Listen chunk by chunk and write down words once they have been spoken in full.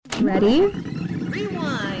Ready?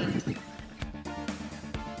 Rewind.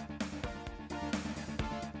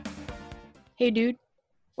 Hey, dude.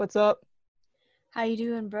 What's up? How you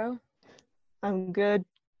doing, bro? I'm good,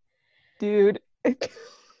 dude.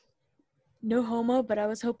 No homo, but I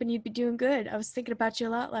was hoping you'd be doing good. I was thinking about you a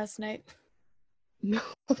lot last night. No,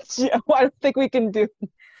 I don't think we can do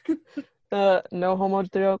no homo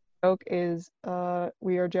joke is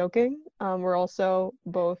we are joking. We're also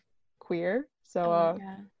both queer, so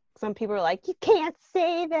Yeah. some people are like, you can't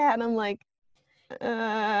say that, and I'm like,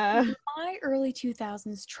 It's my early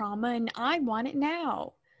 2000s trauma, and I want it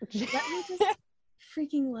now. Let me just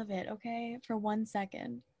freaking live it, okay? For 1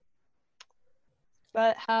 second.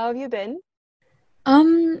 But how have you been?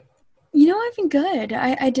 I've been good.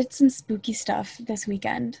 I did some spooky stuff this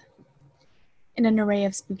weekend. In an array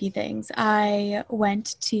of spooky things. I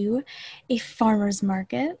went to a farmer's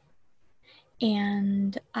market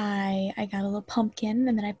and I got a little pumpkin,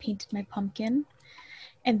 and then I painted my pumpkin.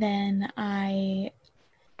 And then I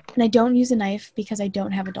don't use a knife because I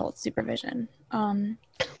don't have adult supervision.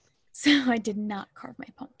 So I did not carve my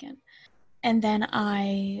pumpkin. And then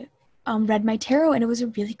I read my tarot, and it was a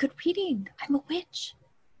really good reading. I'm a witch.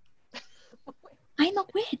 I'm a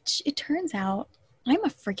witch. It turns out I'm a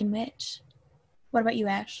freaking witch. What about you,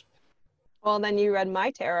 Ash? Well, then you read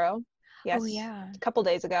my tarot. Yes. Oh, yeah. A couple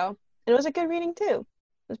days ago. And it was a good reading too.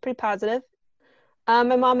 It was pretty positive. My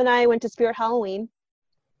mom and I went to Spirit Halloween.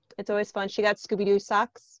 It's always fun. She got Scooby-Doo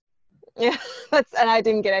socks. Yeah, and I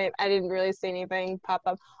didn't really see anything pop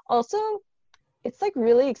up. Also, it's like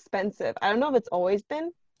really expensive. I don't know if it's always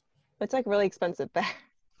been, but it's like really expensive there.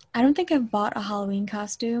 I don't think I've bought a Halloween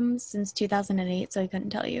costume since 2008, so I couldn't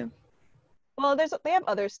tell you. Well, they have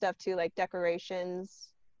other stuff too, like decorations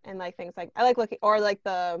and like things like I like looking, or like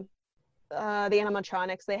the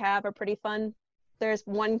animatronics they have are pretty fun. There's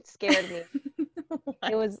one scared me.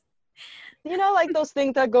 It was, like those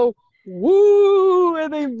things that go woo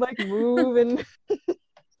and they like move and.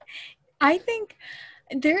 I think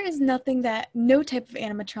there is nothing that no type of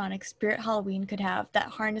animatronic Spirit Halloween could have that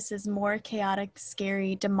harnesses more chaotic,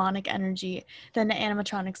 scary, demonic energy than the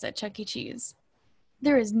animatronics at Chuck E. Cheese.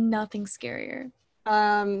 There is nothing scarier.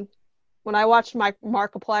 When I watched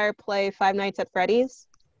Markiplier play Five Nights at Freddy's,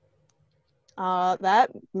 that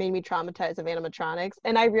made me traumatized of animatronics,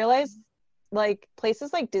 and I realized like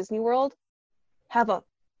places like Disney World have a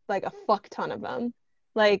fuck ton of them.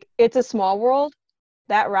 Like, It's a Small World,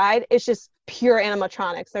 that ride is just pure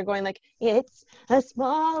animatronics. They're going like, it's a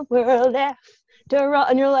small world after all,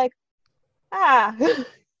 and you're like,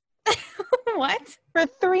 What? for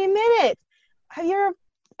 3 minutes.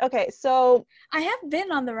 Okay, so I have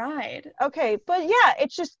been on the ride. okay, but yeah,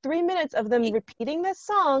 it's just 3 minutes of them repeating this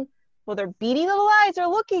song while their beady little eyes are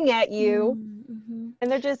looking at you,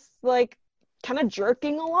 and they're just like kind of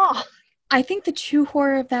jerking along. I think the true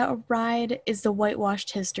horror of that ride is the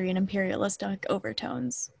whitewashed history and imperialistic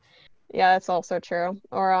overtones. Yeah, that's also true.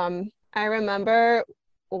 Or I remember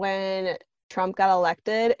when Trump got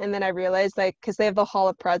elected, and then I realized, like, because they have the Hall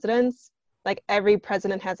of Presidents, like every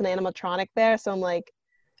president has an animatronic there, so I'm like,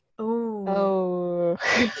 oh.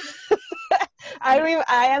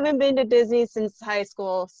 I haven't been to Disney since high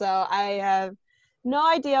school, so I have no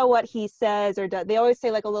idea what he says or does. They always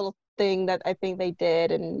say like a little thing that I think they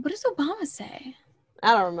did, and What does Obama say?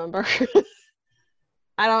 I don't remember.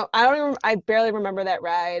 I barely remember that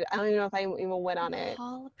ride. I don't even know if I even went on it.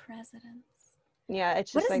 Hall of Presidents. Yeah,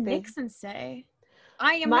 it's What just does like Nixon say?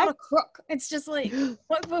 I am not a crook. It's just like,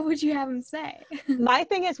 what would you have him say? My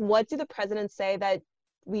thing is, what do the presidents say that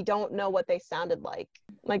we don't know what they sounded like?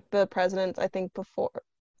 Like the presidents, I think, before.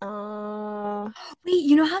 Wait,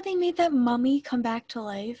 you know how they made that mummy come back to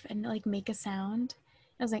life and like make a sound?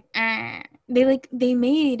 I was like, ah. They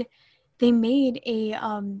made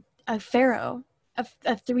a pharaoh, a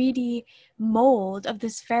 3D mold of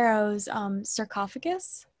this pharaoh's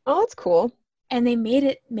sarcophagus. Oh, that's cool. And they made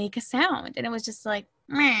it make a sound, and it was just like,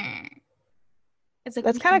 meh. It's like,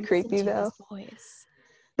 that's kind of creepy though. Voice.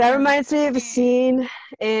 That reminds me of a scene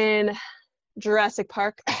in Jurassic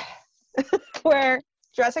Park where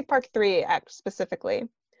Jurassic Park 3 specifically.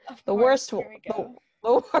 The worst one.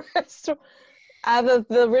 The worst. Out of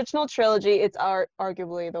the original trilogy, it's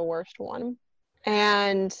arguably the worst one.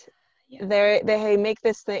 And they make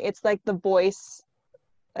this thing. It's like the voice.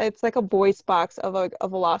 It's like a voice box of a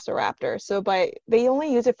velociraptor. So they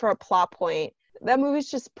only use it for a plot point. That movie's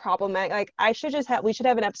just problematic. Like, we should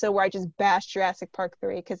have an episode where I just bash Jurassic Park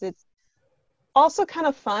 3 because it's also kind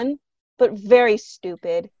of fun, but very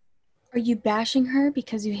stupid. Are you bashing her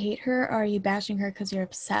because you hate her, or are you bashing her because you're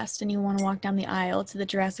obsessed and you want to walk down the aisle to the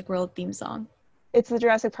Jurassic World theme song? It's the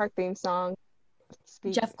Jurassic Park theme song.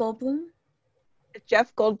 Jeff Goldblum. If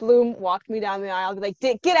Jeff Goldblum walked me down the aisle, I'd be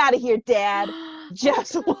like, get out of here, Dad.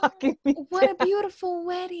 Jeff's walking me What down. a beautiful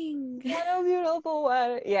wedding. What a beautiful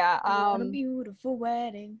wedding. Yeah. What a beautiful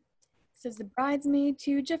wedding. Says the bridesmaid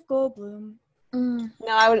to Jeff Goldblum. No,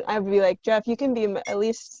 I would be like, Jeff, you can be at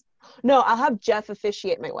least. No, I'll have Jeff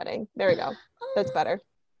officiate my wedding. There we go. That's better.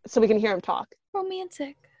 So we can hear him talk.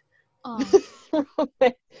 Romantic.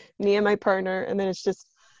 Me and my partner, and then it's just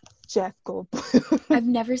Jeff Goldblum. I've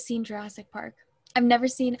never seen Jurassic Park.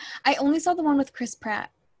 I only saw the one with Chris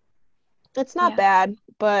Pratt. It's not bad,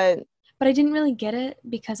 but I didn't really get it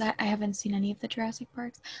because I haven't seen any of the Jurassic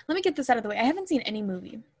Parks. Let me get this out of the way. I haven't seen any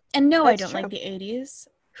movie. And no, I don't like the 80s.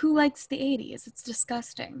 Who likes the 80s? It's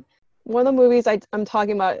disgusting. One of the movies I'm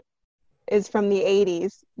talking about is from the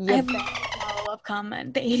 80s. I have a follow-up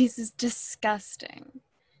comment. The 80s is disgusting.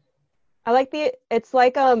 I like it's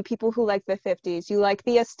like people who like the 50s. You like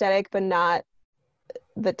the aesthetic, but not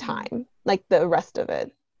the time, like the rest of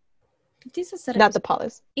it. 50s aesthetic. Not the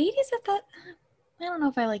polish. 80s aesthetic. I don't know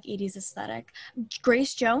if I like 80s aesthetic.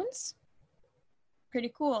 Grace Jones,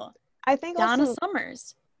 pretty cool. I think Donna also,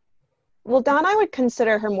 Summers. Well, Donna, I would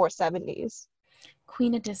consider her more 70s.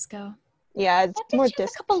 Queen of Disco. Yeah, it's more disco.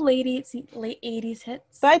 A couple late 80s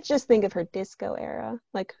hits. But I just think of her disco era,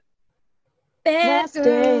 like Last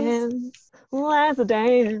Dance.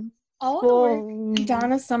 All the work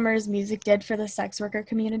Donna Summers' music did for the sex worker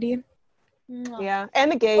community. Yeah,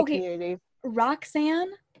 and the gay community.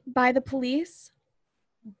 Roxanne by the Police,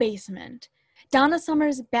 Basement. Donna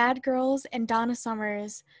Summers, Bad Girls, and Donna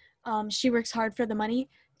Summers, She Works Hard for the Money,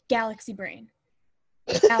 Galaxy Brain.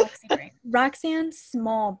 Roxanne,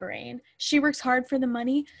 Small Brain. She Works Hard for the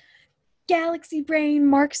Money, Galaxy Brain,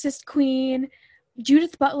 Marxist Queen,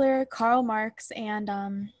 Judith Butler, Karl Marx, and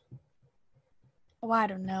I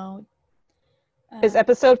don't know. Is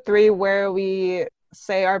episode 3 where we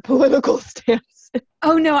say our political stance?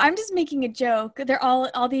 Oh no, I'm just making a joke. They're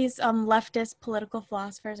all these leftist political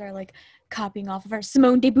philosophers are like copying off of her.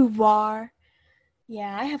 Simone de Beauvoir.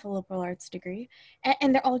 Yeah, I have a liberal arts degree,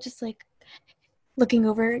 and they're all just like looking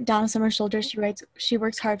over Donna Summer's shoulder. She writes, "She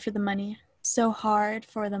works hard for the money, so hard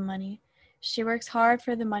for the money. She works hard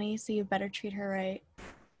for the money, so you better treat her right."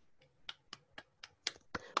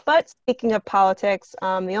 But speaking of politics,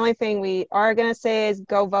 the only thing we are gonna say is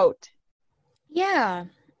go vote. Yeah,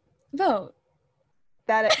 vote.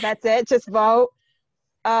 That's it. Just vote.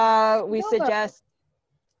 We suggest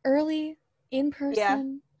early, in person. Yeah.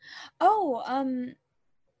 Oh,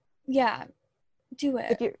 yeah, do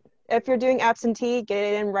it. If you're doing absentee, get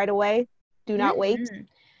it in right away. Do not wait.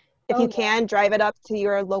 If you can, drive it up to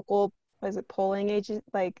your local, polling agent,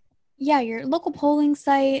 Yeah, your local polling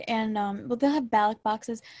site, and they'll have ballot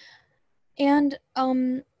boxes, and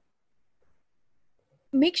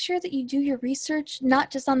make sure that you do your research,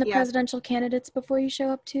 not just on the presidential candidates before you show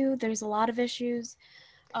up to. There's a lot of issues.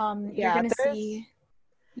 You're gonna see.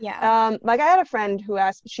 Yeah. I had a friend who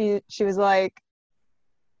asked. She was like,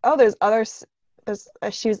 "Oh, there's others."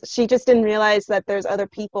 She just didn't realize that there's other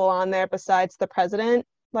people on there besides the president,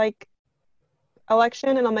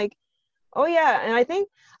 election, and I'm like, oh yeah, and I think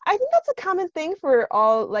that's a common thing for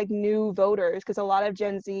all new voters, because a lot of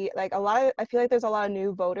Gen Z, I feel like there's a lot of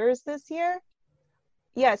new voters this year.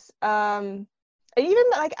 Yes, and even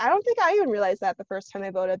I don't think I even realized that the first time I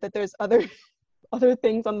voted, that there's other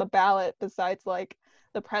things on the ballot besides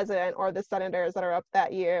the president or the senators that are up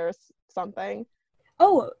that year or something.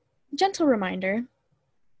 Oh, gentle reminder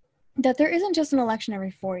that there isn't just an election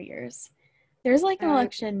every 4 years. There's an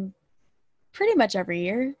election pretty much every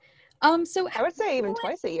year. So I would say even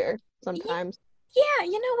twice a year sometimes. Yeah,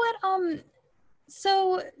 you know what?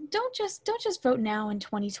 So don't just vote now in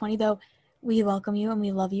 2020, though. We welcome you and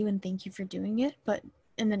we love you and thank you for doing it. But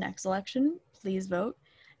in the next election, please vote.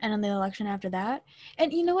 And in the election after that.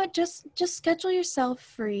 And you know what? Just schedule yourself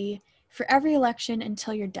free for every election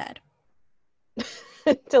until you're dead.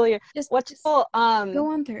 Until you're go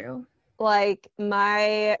on through. My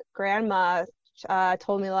grandma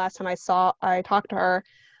told me the last time I talked to her,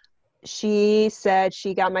 she said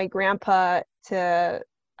she got my grandpa to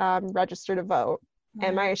register to vote. Wow.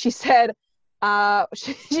 And she said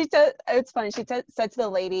she said, it's funny, she said to the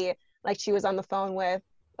lady, she was on the phone with,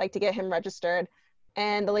 to get him registered,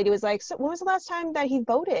 and the lady was like, so when was the last time that he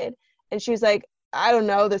voted? And she was like, I don't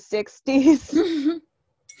know, the 60s.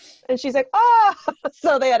 And she's like, oh.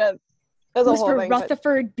 So they had it was a whole thing.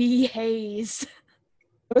 Rutherford B. Hayes.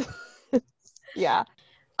 Yeah.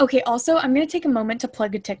 Okay, also, I'm going to take a moment to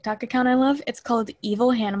plug a TikTok account I love. It's called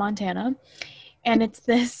Evil Hannah Montana. And it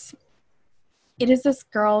is this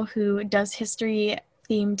girl who does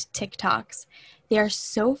history-themed TikToks. They are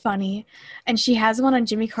so funny. And she has one on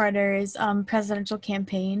Jimmy Carter's presidential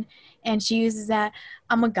campaign. And she uses that,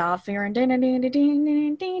 I'm a God-fearing.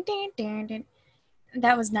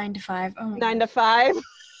 That was 9 to 5. Oh my 9 to gosh. 5.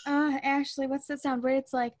 Ashley, what's that sound where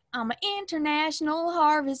it's like, I'm an international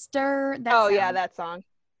harvester? That Oh, sound. yeah, that song.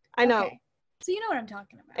 I know. Okay. So you know what I'm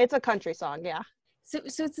talking about. It's a country song, yeah. So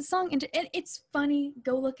it's a song, and it's funny.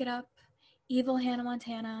 Go look it up. Evil Hannah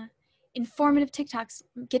Montana. Informative TikToks.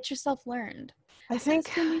 Get yourself learned. I think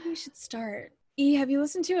So maybe we should start. E, have you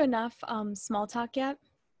listened to enough Small Talk yet?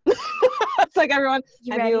 it's like everyone.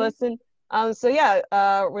 You have ready? you listened? So yeah,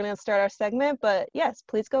 we're gonna start our segment, but yes,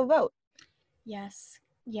 please go vote. Yes.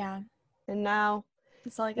 Yeah. And now,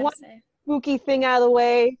 That's all I gotta one say. spooky thing out of the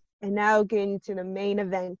way, and now getting to the main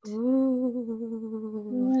event. Ooh.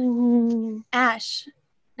 Ash,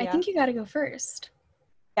 I Yeah. think you gotta go first.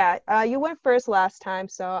 Yeah, you went first last time,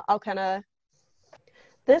 so I'll kind of.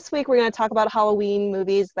 This week we're gonna talk about Halloween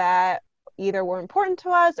movies that either were important to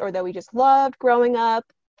us or that we just loved growing up.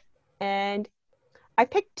 And I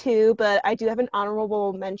picked 2, but I do have an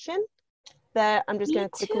honorable mention that I'm just Me gonna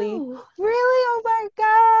quickly. too. Really? Oh my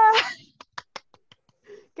god!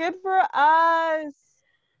 Good for us.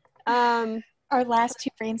 Our last 2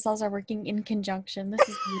 brain cells are working in conjunction. This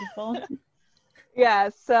is beautiful. Yeah.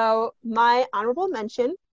 So my honorable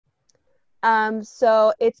mention.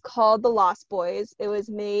 So it's called The Lost Boys. It was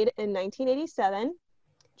made in 1987.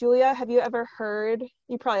 Julia, have you ever heard?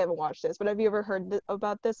 You probably haven't watched this, but have you ever heard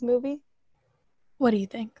about this movie? What do you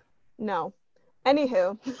think? No.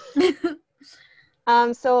 Anywho,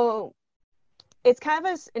 so it's kind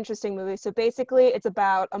of an interesting movie. So basically, it's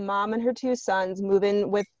about a mom and her 2 sons moving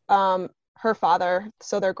with her father,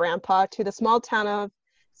 so their grandpa, to the small town of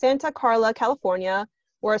Santa Carla, California,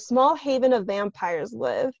 where a small haven of vampires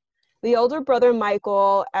live. The older brother,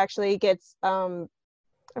 Michael, actually gets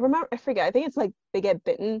I forget, I think it's like they get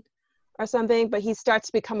bitten or something, but he starts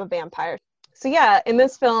to become a vampire. So yeah, in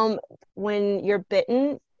this film, when you're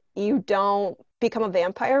bitten, you don't become a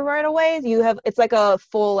vampire right away. It's like a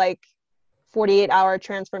full like 48-hour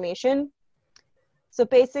transformation. So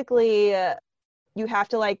basically, you have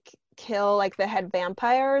to like kill like the head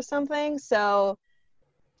vampire or something. So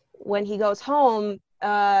when he goes home,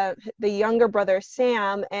 the younger brother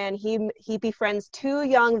Sam, and he befriends 2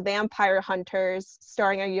 young vampire hunters,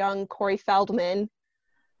 starring a young Corey Feldman,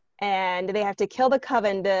 and they have to kill the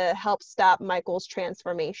coven to help stop Michael's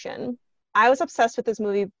transformation. I was obsessed with this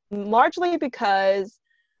movie largely because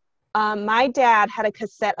my dad had a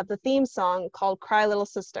cassette of the theme song called Cry Little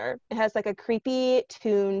Sister. It has like a creepy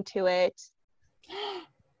tune to it.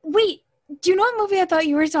 Wait, do you know what movie I thought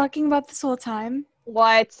you were talking about this whole time?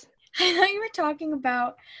 What? I thought you were talking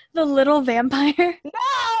about The Little Vampire.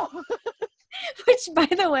 No! Which, by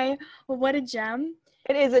the way, what a gem.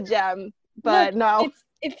 It is a gem, but Look, no.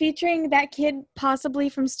 It's featuring that kid possibly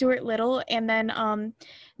from Stuart Little, and then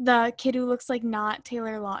the kid who looks like not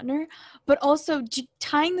Taylor Lautner. But also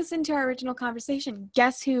tying this into our original conversation,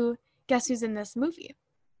 guess who's in this movie?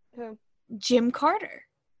 Who? Jim Carter.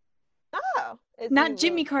 Oh. Not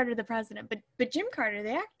Jimmy Carter, the president, but Jim Carter,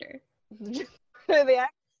 the actor.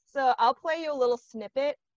 So I'll play you a little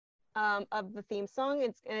snippet of the theme song.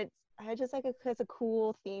 I just like it has a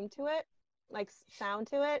cool theme to it, like sound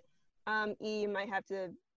to it. You might have to,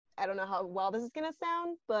 I don't know how well this is gonna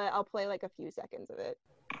sound, but I'll play like a few seconds of it.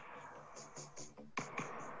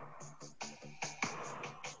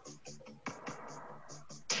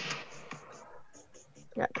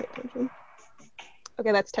 Yeah, pay attention.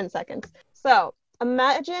 Okay, that's 10 seconds. So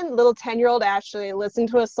imagine little 10-year-old Ashley listening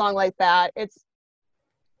to a song like that. It's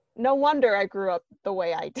no wonder I grew up the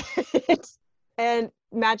way I did. And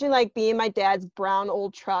imagine like being my dad's brown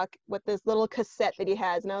old truck with this little cassette that he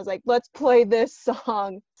has, and I was like, let's play this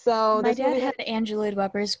song. So my dad had Andrew Lloyd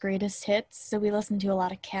Webber's greatest hits, so we listened to a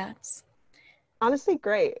lot of Cats. Honestly,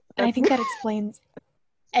 great. And I think that explains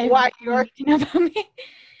why everything you know about me.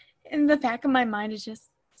 In the back of my mind is just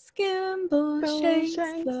Skimble shakes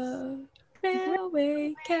the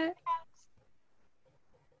railway cat.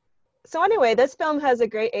 So anyway, this film has a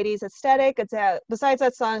great 80s aesthetic. Besides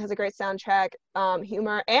that song, it has a great soundtrack,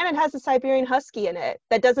 humor, and it has a Siberian Husky in it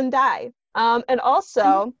that doesn't die. And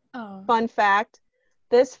also, fun fact,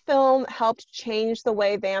 this film helped change the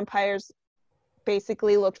way vampires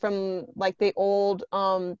basically looked from like the old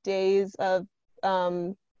days of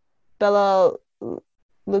Bela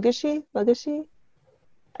Lugosi,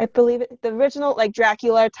 I believe it, the original like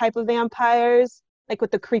Dracula type of vampires, like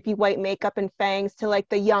with the creepy white makeup and fangs, to like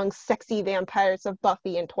the young, sexy vampires of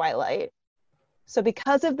Buffy and Twilight. So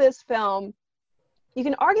because of this film, you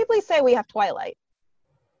can arguably say we have Twilight.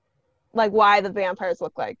 Like why the vampires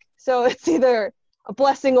look like. So it's either a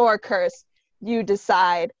blessing or a curse. You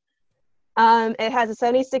decide. It has a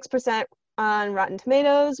 76% on Rotten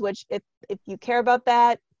Tomatoes, which if you care about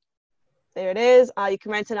that, there it is. You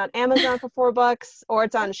can rent it on Amazon for $4, or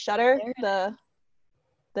it's on Shudder, the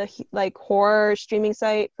like horror streaming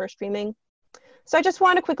site for streaming. So I just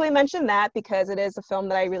want to quickly mention that because it is a film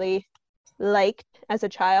that I really liked as a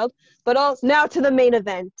child. But also now to the main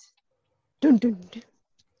event. Dun, dun, dun.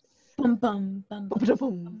 Bum, bum, bum, bum, Bum,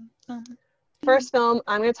 bum, bum. First film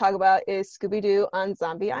I'm going to talk about is Scooby-Doo on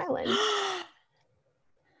Zombie Island.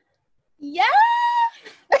 Yeah!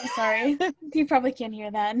 I'm sorry. You probably can't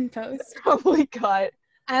hear that in post. Probably cut.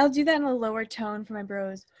 I'll do that in a lower tone for my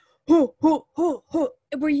bros. Hoo, hoo, hoo, hoo.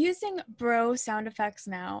 We're using bro sound effects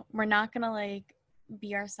now. We're not gonna like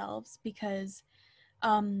be ourselves because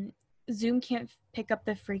Zoom can't pick up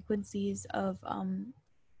the frequencies of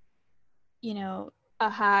you know, A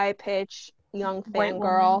high pitch young white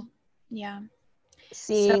fangirl woman. Yeah.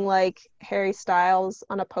 seeing like Harry Styles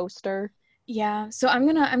on a poster. Yeah, so I'm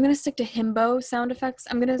gonna stick to himbo sound effects.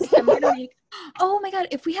 I'm gonna make. Oh my god!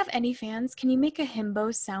 If we have any fans, can you make a himbo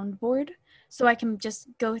soundboard so I can just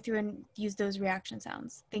go through and use those reaction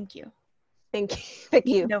sounds? Thank you. Thank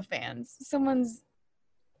you. No fans. Someone's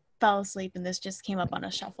fell asleep and this just came up on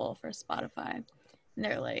a shuffle for Spotify, and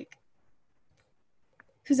they're like,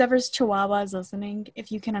 "Whoever's Chihuahua is listening,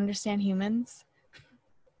 if you can understand humans."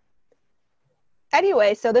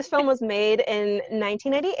 Anyway, so this film was made in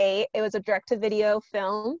 1988. It was a direct-to-video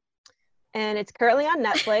film, and it's currently on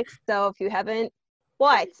Netflix. So if you haven't,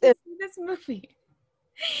 This movie.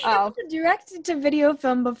 Oh, It was a direct-to-video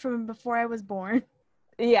film from before I was born.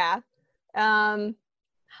 yeah.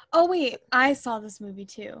 Oh wait, I saw this movie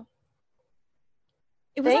too.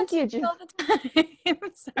 It was Thank on you, TV all the time.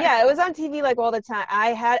 I'm sorry. Yeah, it was on TV like all the time.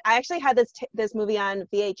 I actually had this movie on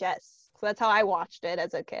VHS, so that's how I watched it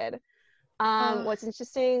as a kid. What's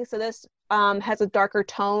interesting, so this has a darker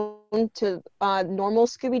tone to normal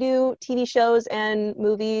Scooby-Doo TV shows and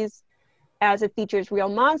movies, as it features real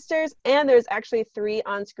monsters, and there's actually 3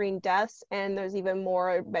 on-screen deaths, and there's even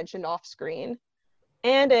more mentioned off-screen.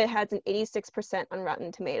 And it has an 86% on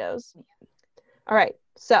Rotten Tomatoes. All right,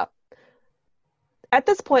 so at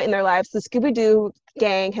this point in their lives, the Scooby-Doo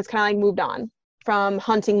gang has kind of like moved on from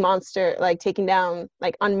hunting monster, like taking down,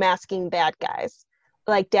 like unmasking bad guys.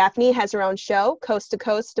 Like Daphne has her own show, Coast to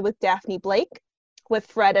Coast with Daphne Blake, with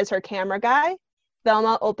Fred as her camera guy.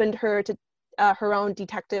 Velma opened her own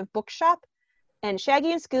detective bookshop, and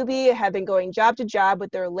Shaggy and Scooby have been going job to job with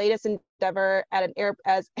their latest endeavor at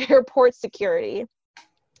as airport security.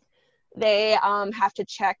 They have to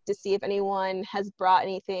check to see if anyone has brought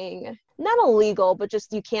anything, not illegal, but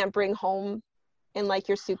just you can't bring home in like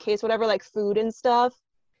your suitcase, whatever, like food and stuff.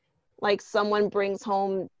 Like someone brings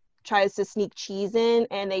home, tries to sneak cheese in,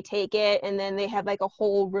 and they take it, and then they have like a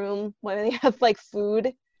whole room where they have like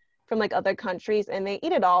food from like other countries, and they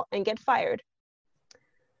eat it all and get fired.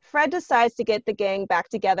 Fred decides to get the gang back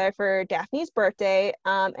together for Daphne's birthday,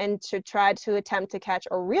 and to try to attempt to catch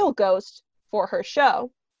a real ghost for her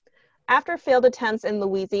show. After failed attempts in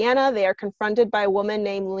Louisiana, they are confronted by a woman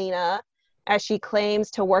named Lena, as she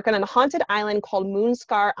claims to work on a haunted island called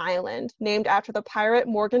Moonscar Island, named after the pirate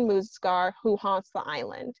Morgan Moonscar, who haunts the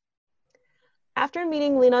island. After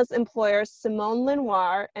meeting Lena's employer, Simone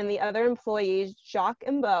Lenoir, and the other employees, Jacques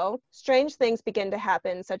and Beau, strange things begin to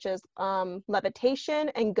happen, such as levitation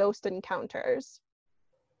and ghost encounters.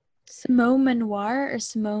 Simone Lenoir or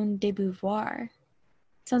Simone de Beauvoir?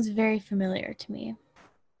 Sounds very familiar to me.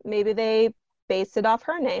 Maybe they based it off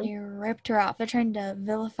her name. They ripped her off. They're trying to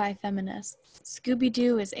vilify feminists.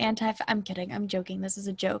 Scooby-Doo is I'm kidding. I'm joking. This is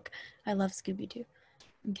a joke. I love Scooby-Doo.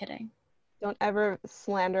 I'm kidding. Don't ever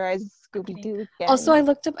slanderize Scooby-Doo again. Also,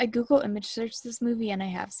 I Google image searched this movie and I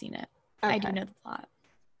have seen it. Okay. I do know the plot.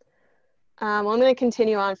 Well, I'm going to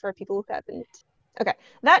continue on for people who haven't. Okay.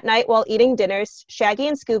 That night, while eating dinner, Shaggy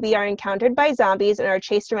and Scooby are encountered by zombies and are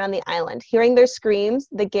chased around the island. Hearing their screams,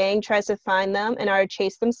 the gang tries to find them and are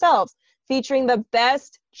chased themselves, featuring the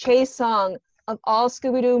best chase song of all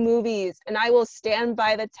Scooby-Doo movies. And I will stand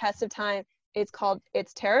by the test of time. It's called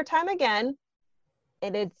It's Terror Time Again.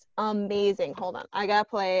 And it's amazing. Hold on. I'll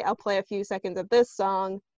play a few seconds of this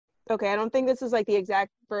song. Okay, I don't think this is like the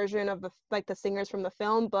exact version of the singers from the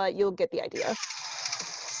film, but you'll get the idea.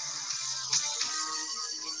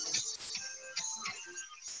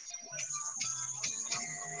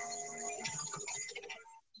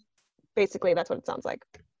 Basically, that's what it sounds like.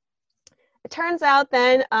 It turns out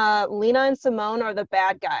then Lena and Simone are the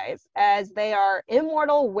bad guys, as they are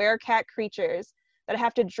immortal werecat creatures that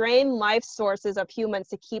have to drain life sources of humans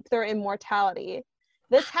to keep their immortality.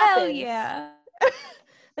 This happens. Hell yeah.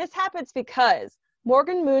 This happens because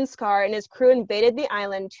Morgan Moonscar and his crew invaded the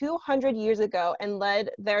island 200 years ago and led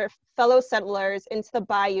their fellow settlers into the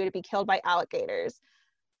bayou to be killed by alligators.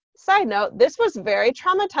 Side note, this was very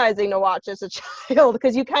traumatizing to watch as a child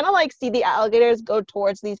because you kind of like see the alligators go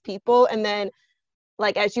towards these people, and then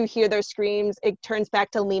like as you hear their screams, it turns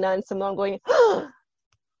back to Lena and Simone going,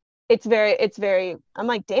 it's very, I'm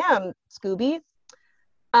like, damn, Scooby.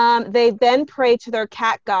 They then pray to their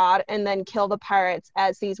cat god and then kill the pirates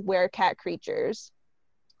as these werecat creatures.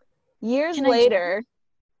 Years later...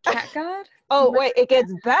 Cat god? Oh, wait, it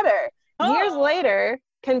gets better. Years later,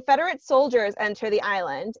 Confederate soldiers enter the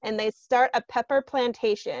island and they start a pepper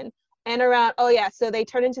plantation. And around, so they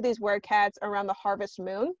turn into these werecats around the harvest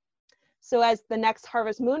moon. So as the next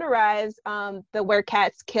harvest moon arrives, the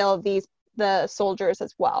werecats kill the soldiers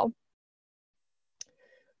as well.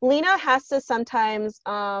 Lena has to sometimes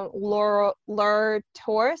lure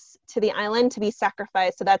tourists to the island to be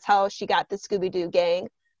sacrificed. So that's how she got the Scooby-Doo gang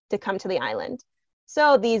to come to the island.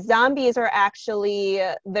 So these zombies are actually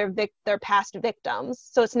their past victims.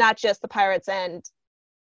 So it's not just the pirates and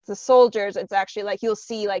the soldiers. It's actually like you'll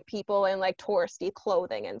see like people in like touristy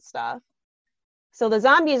clothing and stuff. So the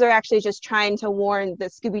zombies are actually just trying to warn the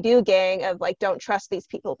Scooby-Doo gang of like, don't trust these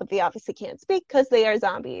people, but they obviously can't speak because they are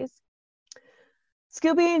zombies.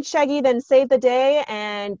 Scooby and Shaggy then save the day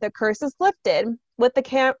and the curse is lifted. With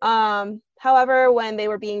the however, when they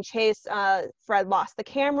were being chased, Fred lost the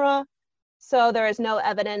camera. So there is no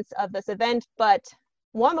evidence of this event, but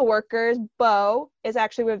one of the workers, Bo, is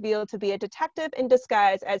actually revealed to be a detective in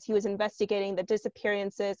disguise as he was investigating the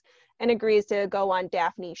disappearances and agrees to go on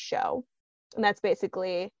Daphne's show. And that's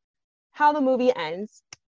basically how the movie ends.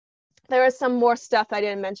 There is some more stuff I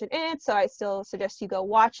didn't mention in it, so I still suggest you go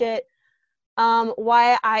watch it.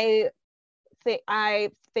 Why I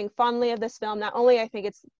think fondly of this film, not only I think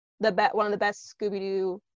it's one of the best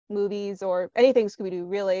Scooby-Doo movies or anything Scooby-Doo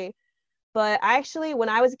really, but actually when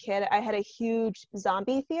I was a kid, I had a huge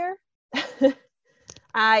zombie fear.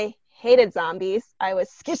 I hated zombies. I was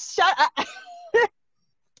shut up.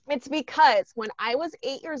 It's because when I was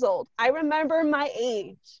 8 years old, I remember my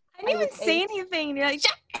age. I didn't even say anything. You're like,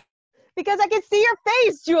 shut. Because I can see your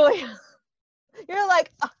face, Julia. You're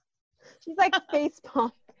like, oh. She's like face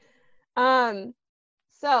palm.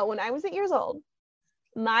 So when I was 8 years old,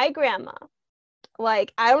 my grandma,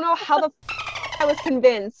 like, I don't know how the I was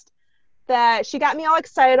convinced that she got me all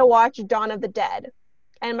excited to watch Dawn of the Dead.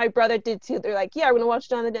 And my brother did too. They're like, yeah, we're gonna watch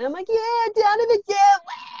Dawn of the Dead. I'm like, yeah, Dawn of the Dead.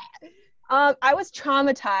 I was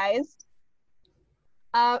traumatized.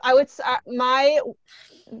 My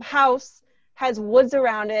house has woods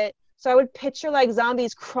around it. So I would picture like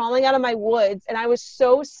zombies crawling out of my woods, and I was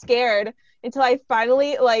so scared until I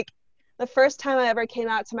finally, like, the first time I ever came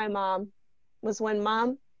out to my mom was when,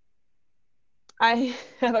 Mom, I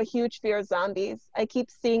have a huge fear of zombies. I keep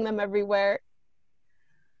seeing them everywhere.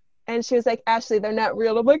 And she was like, Ashley, they're not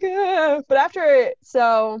real. I'm like, ah. But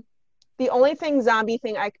so the only zombie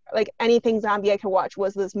anything zombie I could watch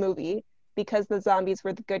was this movie because the zombies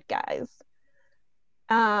were the good guys.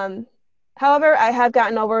 However, I have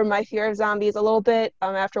gotten over my fear of zombies a little bit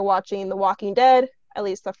after watching The Walking Dead, at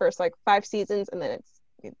least the first 5 seasons, and then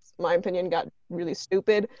it's my opinion got really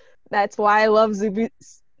stupid. That's why I love Zooby-Doo.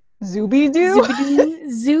 Zooby-Dooby-Doo.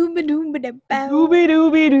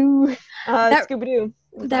 Scooby-Doo.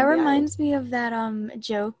 That reminds me of that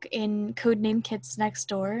joke in Codename Kids Next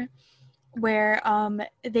Door, where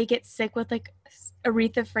they get sick with like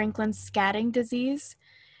Aretha Franklin's scatting disease,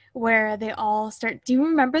 where they all start. Do you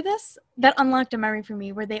remember this? That unlocked a memory for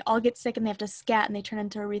me, where they all get sick and they have to scat and they turn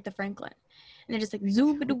into Aretha Franklin, and they're just like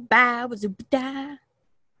zoobadoo-ba, zoobada.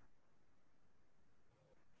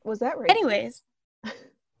 Was that right? Anyways,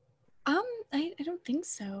 I don't think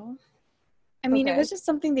so. I mean, It was just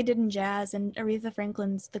something they did in jazz, and Aretha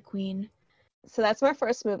Franklin's the queen. So that's my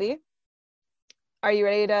first movie. Are you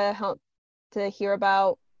ready to hear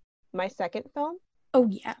about my second film? Oh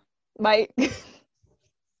yeah. It's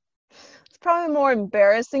probably more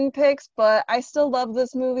embarrassing picks, but I still love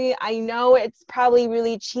this movie. I know it's probably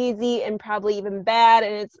really cheesy and probably even bad,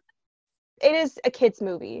 and it is a kid's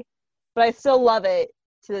movie, but I still love it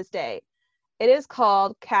to this day. It is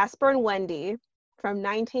called Casper and Wendy from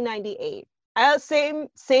 1998.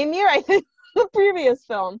 Same year, I think, the previous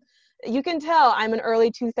film. You can tell I'm an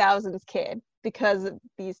early 2000s kid because of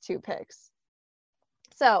these two picks.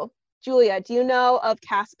 So, Julia, do you know of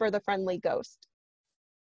Casper the Friendly Ghost?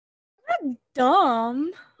 That's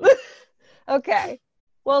dumb. Okay.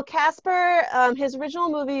 Well, Casper, his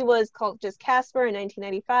original movie was called just Casper in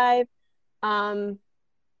 1995.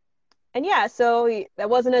 And yeah, so that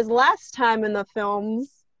wasn't his last time in the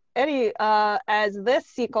films. as this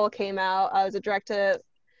sequel came out, it was a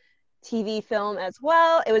direct-to-TV film as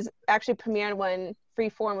well. It was actually premiered when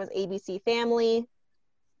Freeform was ABC Family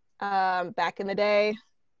back in the day.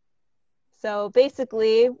 So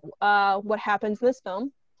basically, what happens in this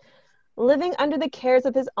film? Living under the cares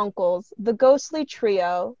of his uncles, the ghostly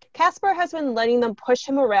trio, Casper has been letting them push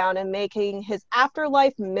him around and making his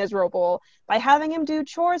afterlife miserable by having him do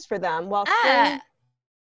chores for them while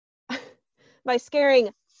scaring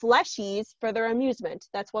fleshies for their amusement.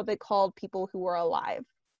 That's what they called people who were alive.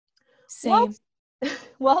 Same.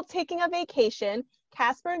 While taking a vacation,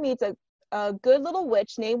 Casper meets a good little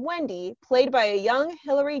witch named Wendy, played by a young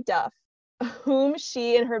Hilary Duff, whom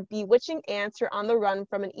she and her bewitching aunts are on the run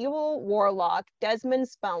from an evil warlock, Desmond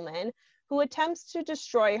Spellman, who attempts to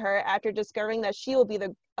destroy her after discovering that she will be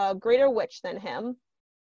the greater witch than him.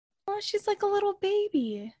 Oh, she's like a little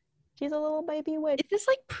baby. She's a little baby witch. Is this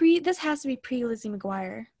this has to be pre-Lizzie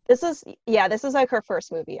McGuire. This is like her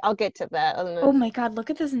first movie. I'll get to that. Oh my god, look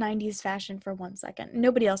at this 90s fashion for 1 second.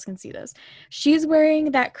 Nobody else can see this. She's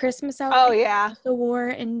wearing that Christmas outfit. Oh yeah. The wore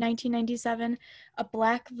in 1997, a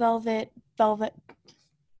black velvet.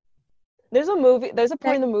 There's a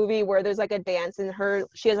point in the movie where there's like a dance and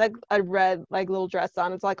she has like a red like little dress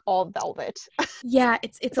on. It's like all velvet. Yeah,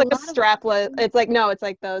 it's like a strapless. It's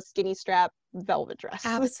like those skinny strap velvet dress.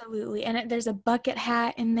 Absolutely. And there's a bucket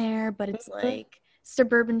hat in there, but it's like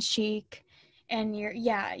suburban chic. And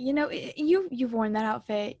you've worn that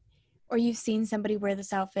outfit, or you've seen somebody wear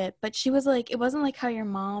this outfit, but she was like, it wasn't like how your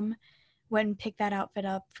mom went and picked that outfit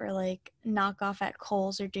up for like knockoff at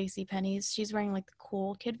Kohl's or JCPenney's. She's wearing like the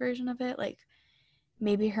cool kid version of it. Like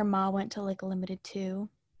maybe her mom went to like a limited 2.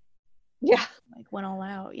 Yeah. Like went all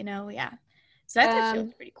out, yeah. So I thought she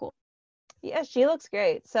looked pretty cool. Yeah, she looks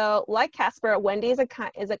great. So like Casper, Wendy is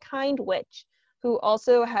a kind witch who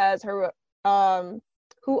also has her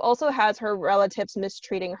relatives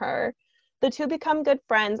mistreating her. The two become good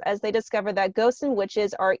friends as they discover that ghosts and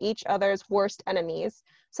witches are each other's worst enemies.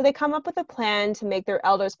 So they come up with a plan to make their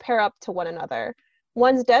elders pair up to one another.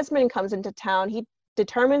 Once Desmond comes into town, he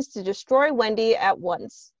determines to destroy Wendy at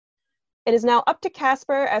once. It is now up to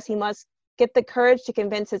Casper, as he must get the courage to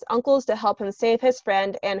convince his uncles to help him save his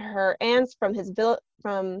friend and her aunts from the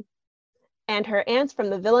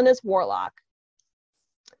villainous warlock.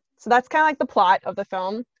 So that's kind of like the plot of the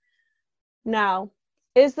film. Now,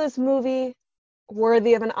 is this movie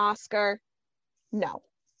worthy of an Oscar? No.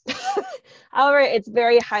 However, it's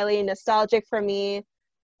very highly nostalgic for me.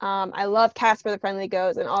 I love Casper the Friendly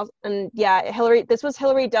Ghost, this was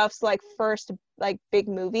Hilary Duff's like first like big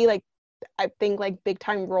movie, like I think like big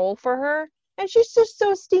time role for her, and she's just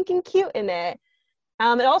so stinking cute in it.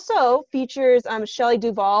 It also features Shelley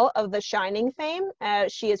Duvall of The Shining fame.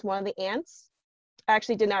 She is one of the aunts. I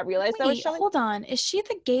actually did not realize that was Shelley. Hold on, is she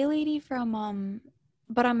the gay lady from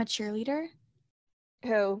But I'm a Cheerleader?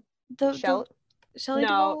 Who? Shelley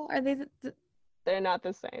Duvall? Are they they're not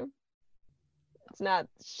the same. It's not.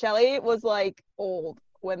 Shelley was like old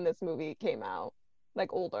when this movie came out,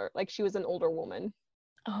 like older, like she was an older woman.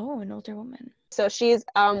 Oh, an older woman. So she's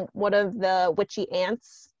one of the witchy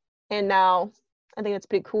aunts, and now I think it's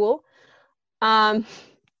pretty cool.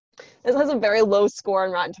 This has a very low score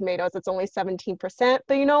on Rotten Tomatoes. It's only 17%,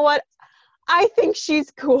 but you know what? I think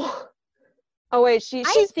she's cool. Oh wait,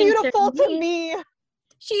 she's beautiful to me.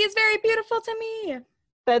 She is very beautiful to me.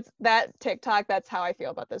 That TikTok, that's how I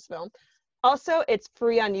feel about this film. Also, it's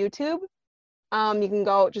free on YouTube. You can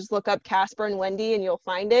go just look up Casper and Wendy and you'll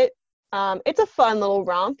find it. It's a fun little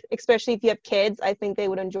romp, especially if you have kids. I think they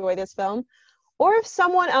would enjoy this film. Or if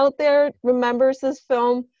someone out there remembers this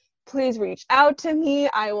film, please reach out to me.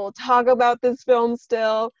 I will talk about this film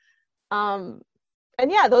still. And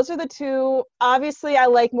yeah, those are the two. Obviously, I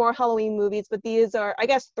like more Halloween movies, but these are, I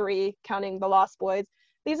guess, 3, counting The Lost Boys.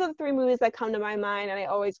 These are the 3 movies that come to my mind and I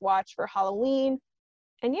always watch for Halloween.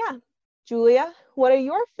 And yeah, Julia, what are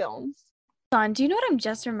your films? Don, do you know what I'm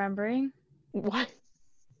just remembering? What?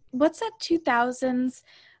 What's that 2000s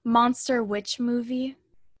monster witch movie?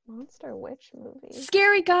 Monster witch movie?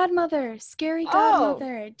 Scary Godmother. Scary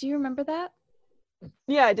Godmother. Do you remember that?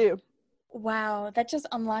 Yeah, I do. Wow, that just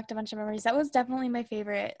unlocked a bunch of memories. That was definitely my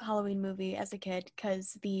favorite Halloween movie as a kid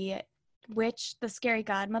because the witch, the scary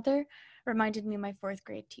godmother, reminded me of my 4th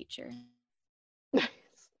grade teacher. Nice.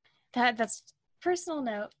 That's personal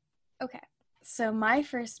note. Okay, so my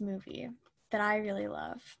first movie that I really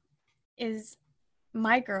love is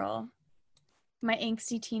my girl, my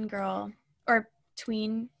angsty teen girl, or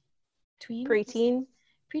tween? Preteen,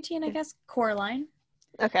 I guess, Coraline.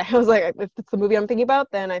 Okay, I was like, if it's the movie I'm thinking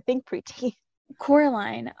about, then I think preteen.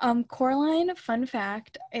 Coraline. Coraline, fun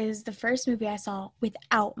fact, is the first movie I saw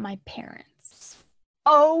without my parents.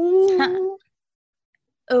 Oh.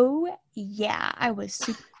 Oh, yeah. I was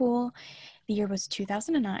super cool. The year was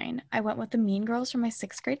 2009. I went with the mean girls from my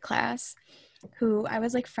 6th grade class, who I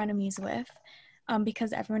was like frenemies with,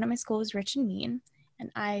 because everyone at my school was rich and mean,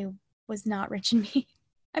 and I was not rich and mean.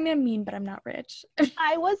 I mean, I'm mean, but I'm not rich.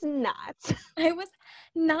 I was not. I was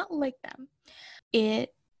not like them.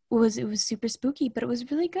 It was super spooky, but it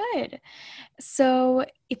was really good. So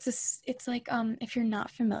it's like, if you're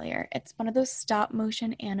not familiar, it's one of those stop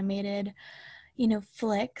motion animated,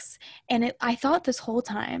 flicks. And I thought this whole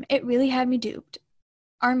time, it really had me duped.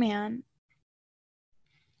 Our man,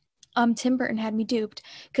 Tim Burton, had me duped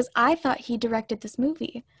because I thought he directed this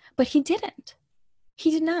movie, but he didn't.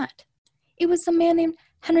 He did not. It was a man named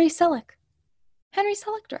Henry Selick. Henry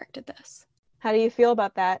Selick directed this. How do you feel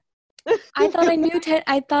about that? I thought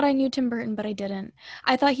I knew Tim Burton, but I didn't.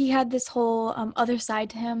 I thought he had this whole other side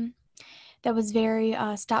to him that was very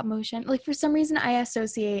stop motion. Like, for some reason, I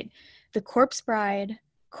associate The Corpse Bride,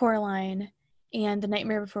 Coraline, and The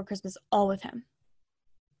Nightmare Before Christmas all with him.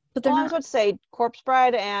 But they're I not. was about to say Corpse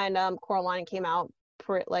Bride and Coraline came out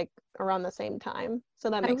around the same time, so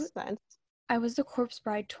that makes sense. I was The Corpse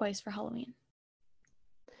Bride twice for Halloween.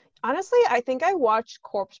 Honestly, I think I watched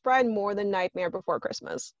Corpse Bride more than Nightmare Before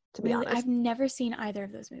Christmas, to be honest. I've never seen either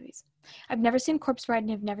of those movies. I've never seen Corpse Bride,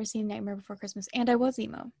 and I've never seen Nightmare Before Christmas, and I was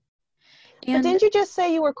emo. But didn't you just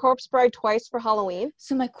say you were Corpse Bride twice for Halloween?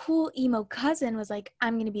 So my cool emo cousin was like,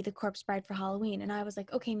 I'm going to be the Corpse Bride for Halloween. And I was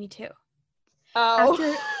like, okay, me too.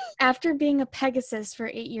 Oh. After being a Pegasus for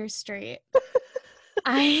 8 years straight,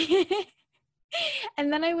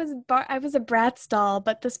 and then I was a Bratz doll,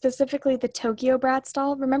 but specifically the Tokyo Bratz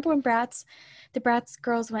doll. Remember when the Bratz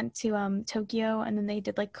girls went to Tokyo, and then they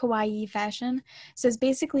did like kawaii fashion? So it's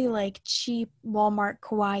basically like cheap Walmart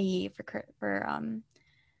kawaii for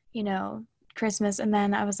Christmas. And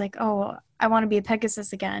then I was like, oh, I want to be a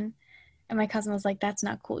Pegasus again. And my cousin was like, that's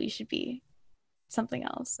not cool. You should be something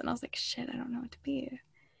else. And I was like, shit, I don't know what to be.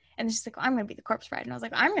 And she's like, well, I'm going to be the Corpse Bride. And I was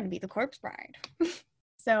like, I'm going to be the Corpse Bride.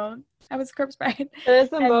 So I was Corpse Bride. It is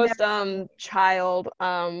the most child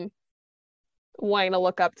wanting to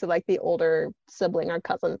look up to like the older sibling or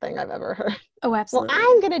cousin thing I've ever heard. Oh, absolutely. Well,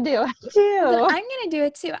 I'm going to do it too. Well, I'm going to do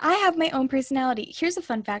it too. I have my own personality. Here's a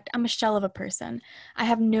fun fact. I'm a shell of a person. I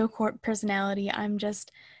have no core personality. I'm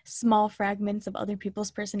just small fragments of other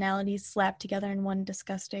people's personalities slapped together in one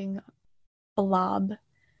disgusting blob.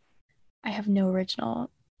 I have no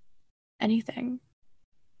original anything.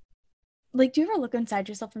 Like, do you ever look inside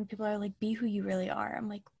yourself and people are like, be who you really are? I'm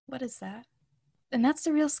like, what is that? And that's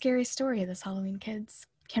the real scary story of this Halloween, kids.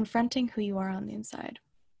 Confronting who you are on the inside.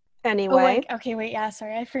 Anyway. Oh, okay, wait, yeah,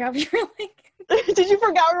 sorry. I forgot we were like... Did you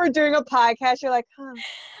forget we were doing a podcast? You're like, huh.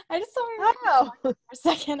 I just saw for a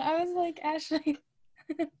second. I was like, Ashley.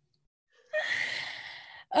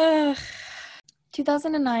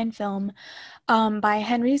 2009 film by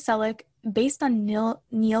Henry Selick, based on Neil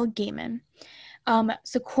Gaiman.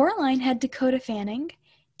 So Coraline had Dakota Fanning,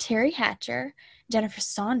 Terry Hatcher, Jennifer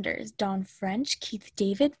Saunders, Dawn French, Keith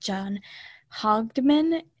David, John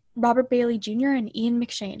Hogdman, Robert Bailey Jr., and Ian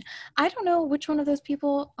McShane. I don't know which one of those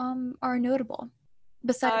people are notable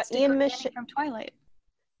besides Ian McShane from Twilight.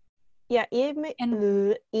 Yeah, Ian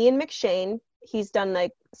McShane. He's done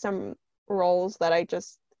like some roles that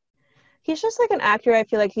he's just like an actor. I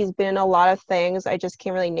feel like he's been in a lot of things. I just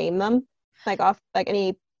can't really name them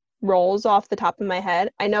any roles off the top of my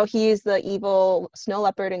head. I know he's the evil snow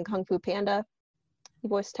leopard in Kung Fu Panda. He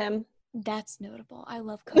voiced him. That's notable. I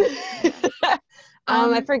love Kung Fu Panda.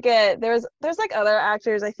 I forget. There's like other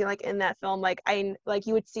actors I feel like in that film. Like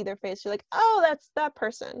you would see their face. You're like, oh, that's that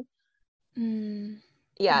person.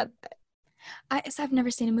 Yeah. So I've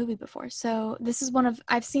never seen a movie before. So this is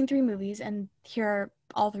I've seen 3 movies, and here are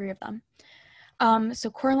all 3 of them.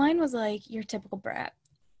 So Coraline was like your typical brat.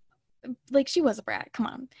 Like, she was a brat. Come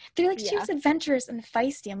on. They're like, she was adventurous and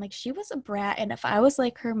feisty. I'm like, she was a brat. And if I was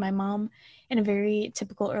like her, my mom, in a very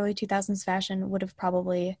typical early 2000s fashion, would have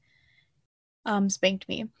probably spanked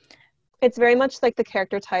me. It's very much like the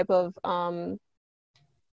character type of, I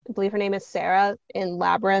believe her name is Sarah in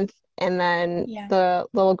Labyrinth. And then the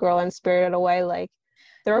little girl in Spirited Away, like,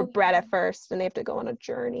 they're a brat at first and they have to go on a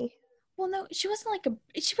journey. Well, no, she wasn't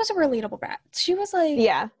she was a relatable brat. She was like...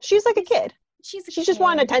 Yeah, she's like a kid. She just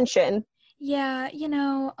wanted attention. Yeah,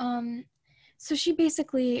 so she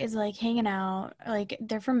basically is like hanging out, like,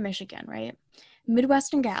 they're from Michigan, right?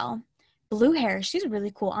 Midwestern gal, blue hair. She's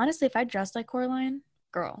really cool. Honestly, if I dressed like Coraline,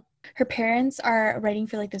 girl. Her parents are writing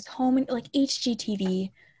for like this home, like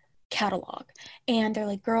HGTV catalog. And they're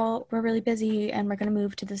like, girl, we're really busy and we're going to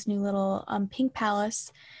move to this new little pink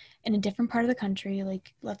palace in a different part of the country.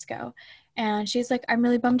 Like, let's go. And she's like, I'm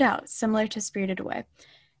really bummed out, similar to Spirited Away.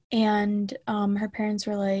 And her parents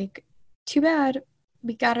were like, too bad.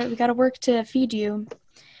 We gotta work to feed you.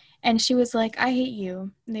 And she was like, I hate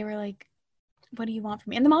you. And they were like, what do you want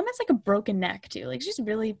from me? And the mom has like a broken neck too. Like, she's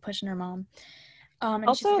really pushing her mom. And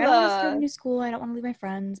Also, she's like, I don't want to start a new school. I don't want to leave my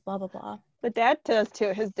friends, blah, blah, blah. The dad does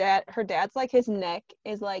too. Her dad's like, his neck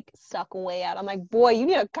is like stuck way out. I'm like, boy, you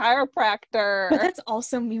need a chiropractor. But that's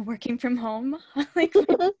also me working from home. Like,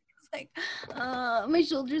 it's like, my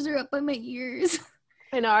shoulders are up by my ears.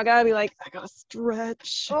 I know, I gotta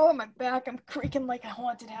stretch. Oh, my back, I'm creaking like a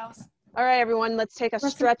haunted house. All right, everyone, let's take a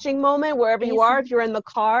stretching moment wherever you are. If you're in the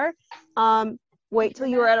car, wait till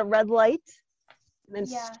you're at a red light, and then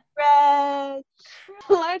stretch.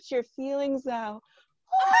 Let your feelings out.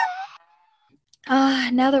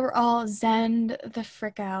 Now that we're all zened the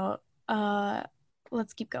frick out,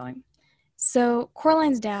 let's keep going. So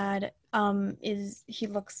Coraline's dad he's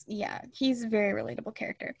a very relatable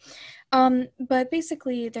character. But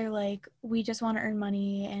basically they're like, we just want to earn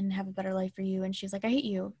money and have a better life for you. And she's like, I hate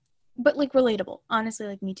you. But like relatable, honestly,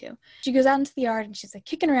 like me too. She goes out into the yard and she's like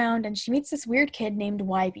kicking around and she meets this weird kid named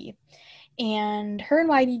YB. And her and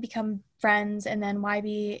YB become friends, and then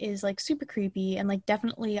YB is like super creepy and like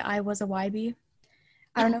definitely I was a YB.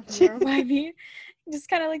 I don't know if you're a YB. Just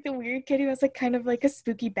kind of like the weird kid who has like kind of like a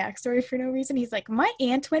spooky backstory for no reason. He's like, my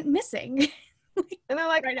aunt went missing. And they're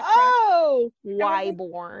like, oh,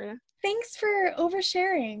 Wyborn. Thanks for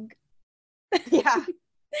oversharing. Yeah.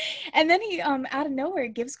 And then he out of nowhere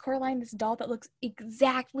gives Coraline this doll that looks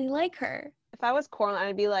exactly like her. If I was Coraline,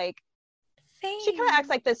 I'd be like, Thanks. She kind of acts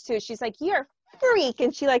like this too. She's like, you're a freak,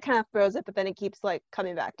 and she like kind of throws it, but then it keeps like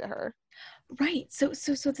coming back to her. Right. So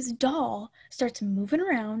this doll starts moving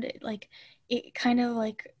around. It kind of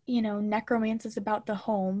like, necromances about the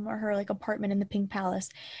home or her like apartment in the Pink Palace,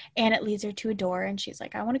 and it leads her to a door, and she's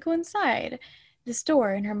like, I want to go inside this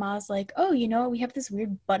door. And her mom's like, oh, we have this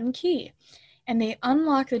weird button key. And they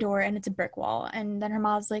unlock the door, and it's a brick wall. And then her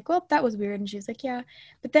mom's like, well, that was weird. And she's like, yeah.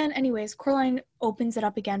 But then anyways, Coraline opens it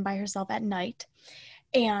up again by herself at night.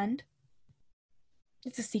 And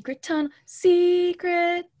it's a secret tunnel.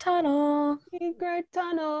 Secret tunnel. Secret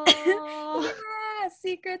tunnel. Yeah,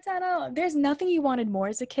 secret tunnel. There's nothing you wanted more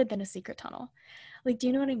as a kid than a secret tunnel. Like, do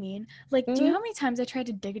you know what I mean? Like, do you know how many times I tried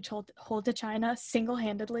to dig a hole to China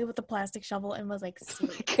single-handedly with a plastic shovel and was like,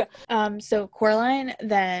 so Coraline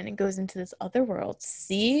then goes into this other world,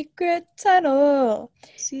 secret tunnel.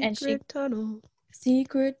 Secret tunnel.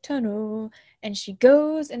 And she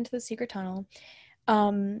goes into the secret tunnel.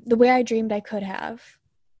 The way I dreamed I could have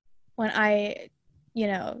when I,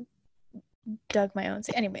 dug my own.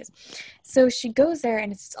 Anyways, so she goes there,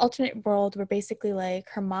 and it's this alternate world where basically like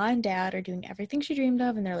her mom and dad are doing everything she dreamed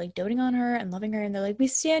of, and they're like doting on her and loving her, and they're like, we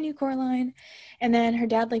stand you, Coraline. And then her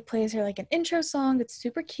dad like plays her like an intro song that's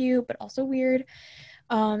super cute but also weird.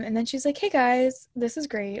 And then she's like, hey guys, this is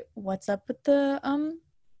great. What's up with the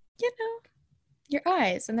your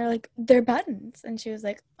eyes? And they're like, they're buttons. And she was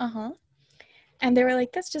like, uh-huh. And they were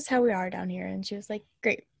like, that's just how we are down here. And she was like,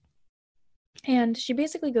 great. And she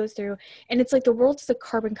basically goes through, and it's like the world is a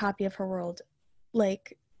carbon copy of her world,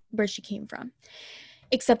 like where she came from,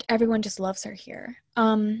 except everyone just loves her here.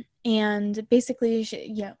 And basically,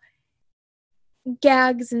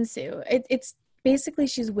 gags ensue. It's basically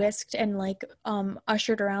she's whisked and like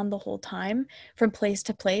ushered around the whole time from place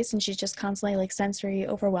to place, and she's just constantly like sensory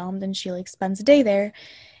overwhelmed, and she like spends a day there,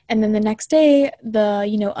 and then the next day,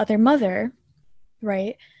 the other mother,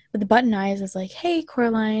 right, with the button eyes is like, hey,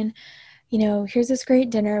 Coraline, here's this great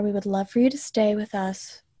dinner. We would love for you to stay with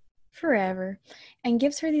us forever. And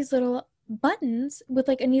gives her these little buttons with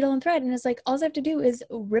like a needle and thread. And it's like, all I have to do is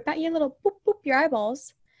rip out your little boop, boop, your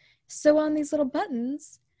eyeballs, sew on these little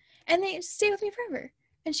buttons, and they stay with me forever.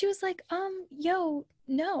 And she was like, yo,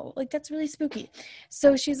 no, like that's really spooky.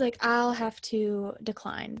 So she's like, I'll have to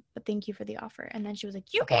decline, but thank you for the offer. And then she was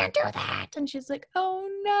like, you can't do that. And she's like, oh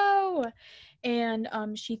no.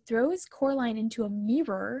 And she throws Coraline into a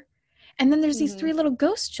mirror. And then there's these 3 little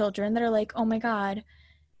ghost children that are like, oh my God,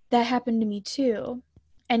 that happened to me too.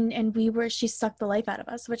 And she sucked the life out of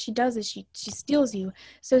us. What she does is she steals you,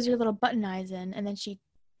 sews your little button eyes in, and then she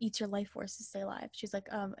eats your life force to stay alive. She's like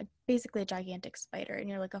basically a gigantic spider, and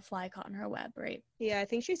you're like a fly caught in her web, right? Yeah, I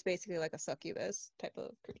think she's basically like a succubus type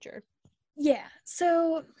of creature. Yeah.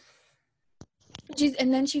 So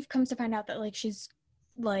and then she comes to find out that like she's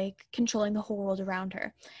like controlling the whole world around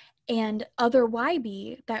her. And other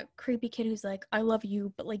YB, that creepy kid who's like, I love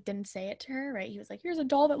you, but like didn't say it to her, right? He was like, here's a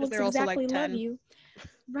doll that looks exactly like you.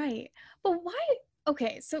 Right. But why?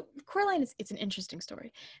 Okay, so Coraline it's an interesting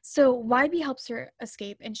story. So YB helps her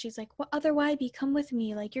escape and she's like, "What other YB? Come with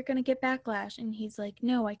me. Like you're gonna get backlash." And he's like,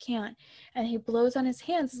 "No, I can't." And he blows on his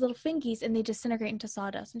hands, his little fingies, and they disintegrate into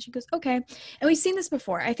sawdust. And she goes, "Okay." And we've seen this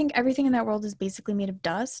before. I think everything in that world is basically made of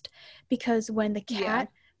dust because when the cat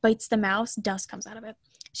bites the mouse, dust comes out of it.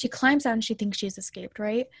 She climbs out and she thinks she's escaped,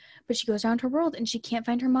 right? But she goes around her world and she can't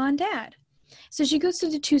find her mom and dad. So she goes to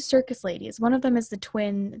the two circus ladies. One of them is the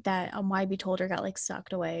twin that YB told her got like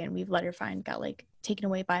sucked away, and we've let her find got like taken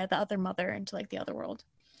away by the other mother into like the other world.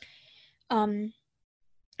 And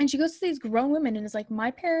she goes to these grown women and is like,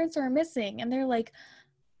 "My parents are missing," and they're like,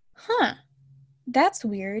 "Huh, that's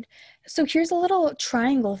weird. So here's a little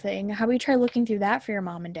triangle thing. How about you try looking through that for your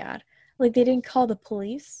mom and dad?" Like they didn't call the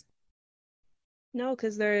police. No,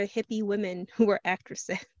 because they're hippie women who were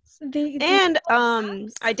actresses. And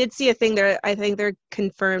I did see a thing there. I think they're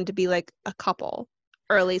confirmed to be like a couple,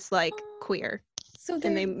 or at least like queer. So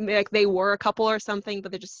they were a couple or something,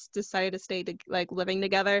 but they just decided to stay like living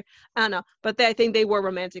together. I don't know, but I think they were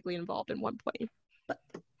romantically involved at one point.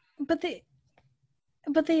 But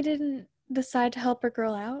they didn't decide to help her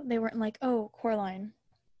girl out. They weren't like, "Oh, Coraline,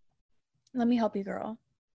 let me help you, girl."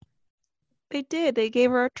 They did. They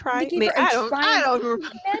gave her a try. I don't remember.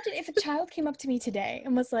 Imagine if a child came up to me today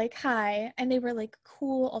and was like, "Hi," and they were like,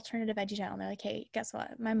 "Cool alternative veggie channel." And they're like, "Hey, guess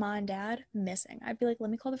what? My mom and dad missing." I'd be like, "Let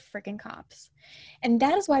me call the freaking cops." And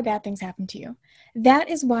that is why bad things happen to you. That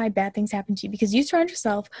is why bad things happen to you, because you surround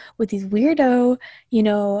yourself with these weirdo,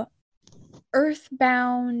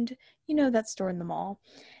 earthbound, that store in the mall.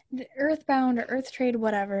 The Earthbound or Earth Trade,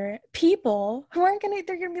 whatever, people who they're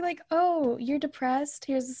gonna be like, "Oh, you're depressed,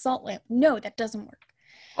 here's a salt lamp." No, that doesn't work.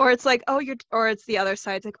 Or it's like, or it's the other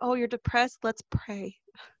side. It's like, "Oh, you're depressed, let's pray."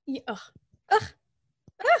 Yeah, Ah!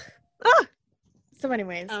 So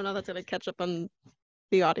anyways. I don't know if that's gonna catch up on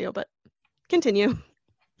the audio, but continue.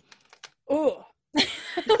 Oh. I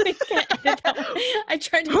can't edit that one. I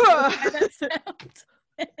tried to that sound.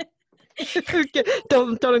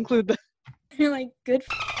 Don't include that. You're like, "Good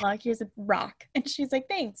luck, here's a rock." And she's like,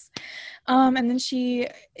 "Thanks." And then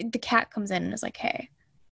the cat comes in and is like, "Hey,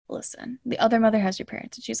 listen, the other mother has your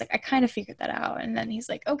parents." And she's like, "I kind of figured that out." And then he's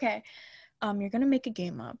like, "Okay, you're gonna make a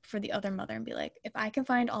game up for the other mother and be like, if I can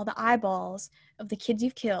find all the eyeballs of the kids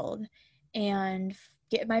you've killed and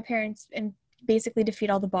get my parents and basically defeat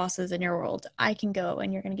all the bosses in your world, I can go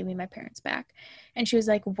and you're gonna give me my parents back." And she was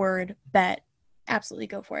like, "Word, bet, absolutely,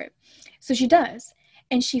 go for it." So she does.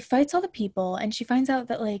 And she fights all the people, and she finds out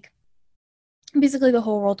that, like, basically the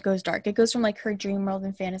whole world goes dark. It goes from, like, her dream world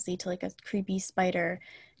and fantasy to, like, a creepy spider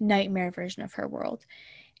nightmare version of her world.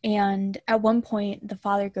 And at one point, the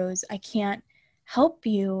father goes, "I can't help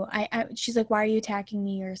you." She's like, "Why are you attacking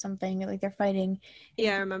me?" or something. Like, they're fighting.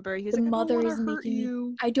 Yeah, I remember. He's the like, mother is making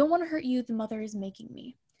me. "I don't want to hurt you. The mother is making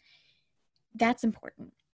me." That's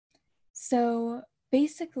important. So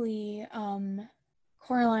basically,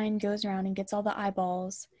 Coraline goes around and gets all the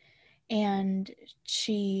eyeballs, and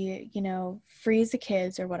she, frees the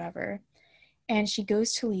kids or whatever, and she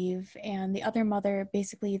goes to leave, and the other mother,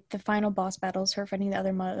 basically the final boss battle is her fighting the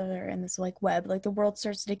other mother in this like web, like the world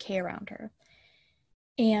starts to decay around her.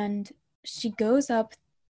 And she goes up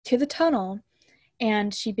to the tunnel,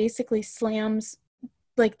 and she basically slams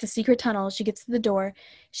like the secret tunnel. She gets to the door,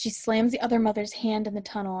 she slams the other mother's hand in the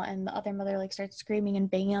tunnel, and the other mother like starts screaming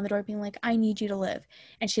and banging on the door being like, "I need you to live."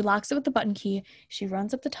 And she locks it with the button key. She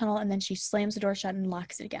runs up the tunnel, and then she slams the door shut and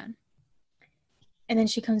locks it again. And then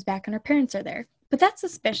she comes back and her parents are there. But that's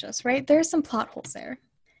suspicious, right? There are some plot holes there.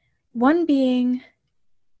 One being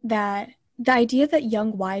that the idea that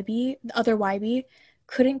young YB, the other YB,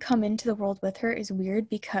 couldn't come into the world with her is weird,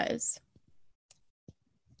 because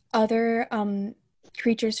other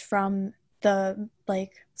creatures from the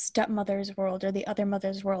like stepmother's world or the other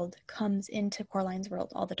mother's world comes into Coraline's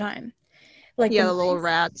world all the time. Like the little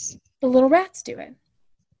rats. The little rats do it.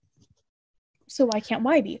 So why can't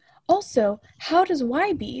YB? Also, how does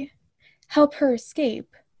YB help her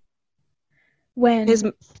escape when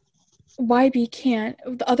YB can't,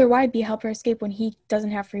 the other YB help her escape when he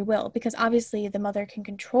doesn't have free will? Because obviously the mother can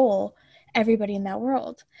control everybody in that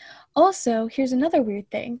world. Also, here's another weird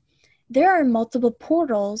thing. There are multiple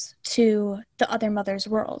portals to the other mother's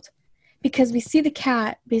world, because we see the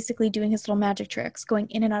cat basically doing his little magic tricks, going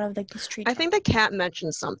in and out of like these trees. I think the cat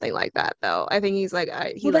mentioned something like that, though. I think he's like,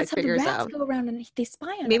 that's figures how the rats out. Go around and they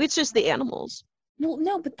spy on. Maybe it's just the animals. Well,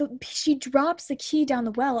 no, but she drops the key down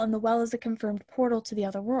the well, and the well is a confirmed portal to the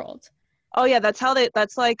other world. Oh yeah, that's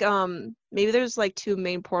like maybe there's like two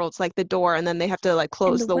main portals, like the door, and then they have to like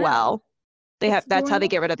close the well. That's how they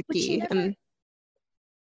get rid of the key.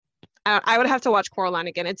 I would have to watch Coraline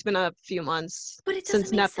again. It's been a few months But it doesn't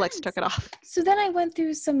since make Netflix sense. took it off. So then I went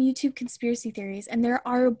through some YouTube conspiracy theories, and there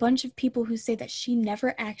are a bunch of people who say that she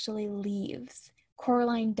never actually leaves.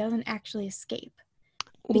 Coraline doesn't actually escape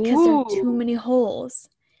because there are too many holes.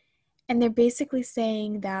 And they're basically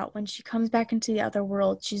saying that when she comes back into the other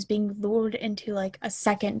world, she's being lured into like a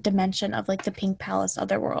second dimension of like the Pink Palace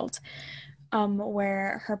otherworld,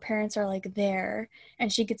 where her parents are like there,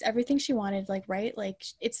 and she gets everything she wanted, like, right? Like,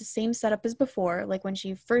 it's the same setup as before, like when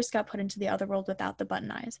she first got put into the other world without the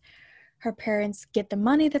button eyes. Her parents get the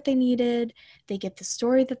money that they needed, they get the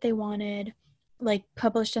story that they wanted, like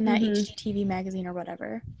published in that HGTV magazine or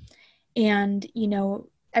whatever. And, you know,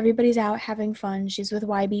 everybody's out having fun. She's with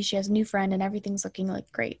YB, she has a new friend, and everything's looking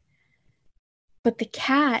like great. But the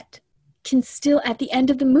cat can still, at the end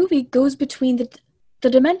of the movie, goes between the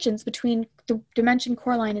dimensions, between the dimension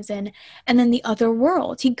Coraline is in and then the other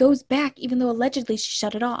world. He goes back, even though allegedly she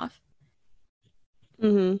shut it off.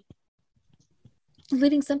 Leading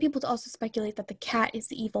some people to also speculate that the cat is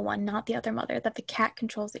the evil one, not the other mother, that the cat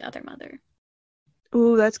controls the other mother.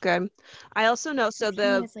 Ooh, that's good. I also know, so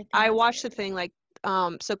I watched the theory. thing, like,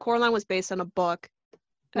 so Coraline was based on a book,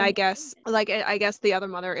 and I guess the other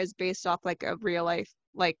mother is based off like a real life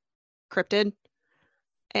like cryptid,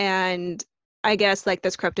 and I guess like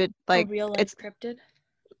this cryptid, like, a real life cryptid.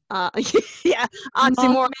 Yeah,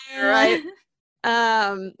 oxymoron, right?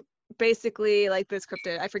 Basically, like, this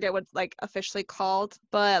cryptid, I forget what like officially called,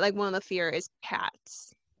 but like one of the fear is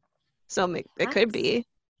cats. So it could be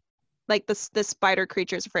like the spider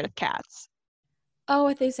creature is afraid of cats. Oh,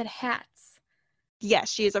 I thought you said hats.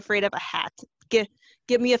 Yes, she is afraid of a hat. Give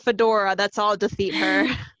me a fedora. That's all defeat her.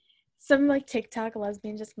 Some like TikTok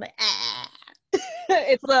lesbian just like, ah.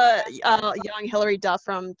 It's the young Hilary Duff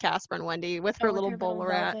from Casper and Wendy with her little bowler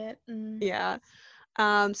rat. Yeah.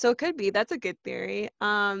 So it could be. That's a good theory.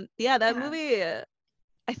 Yeah, that movie, I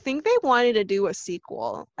think they wanted to do a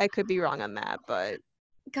sequel. I could be wrong on that, but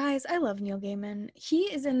guys, I love Neil Gaiman. He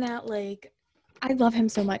is in that, like, I love him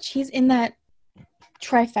so much. He's in that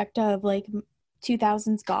trifecta of like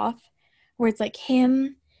 2000s goth, where it's like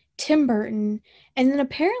him, Tim Burton, and then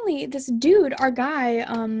apparently this dude, our guy,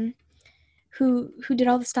 who did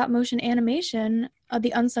all the stop motion animation,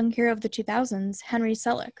 the unsung hero of the 2000s, Henry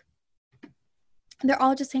Selick. They're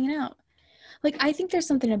all just hanging out. Like, I think there's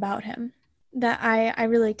something about him that I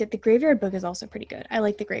really liked it. The Graveyard Book is also pretty good. I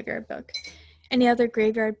like the Graveyard Book. Any other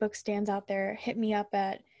Graveyard Book stands out there, hit me up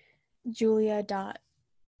at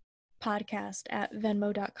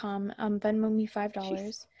julia.podcast@venmo.com. Venmo me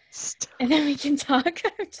 $5. And then we can talk.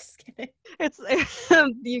 I'm just kidding. It's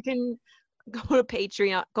you can go to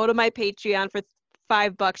Patreon. Go to my Patreon for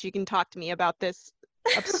 $5. You can talk to me about this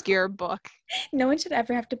obscure book. No one should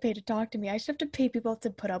ever have to pay to talk to me. I should have to pay people to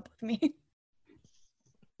put up with me.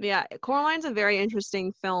 Yeah, Coraline's a very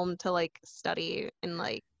interesting film to like study and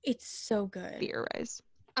like. It's so good. Theorize.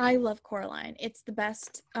 I love Coraline. It's the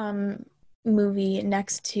best movie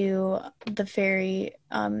next to the fairy,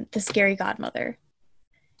 the Scary Godmother,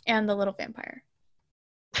 and the Little Vampire.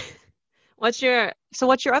 What's your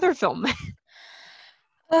other film?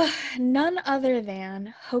 None other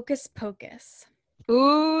than Hocus Pocus.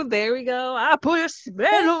 Ooh, there we go. I put a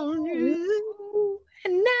spell on you,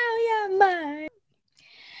 and now you're mine.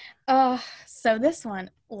 So this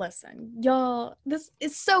one, listen, y'all, this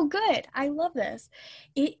is so good. I love this.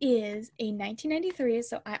 It is a 1993,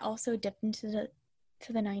 so I also dipped into the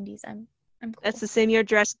 90s. I'm cool. That's the same year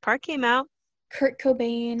Jurassic Park came out. Kurt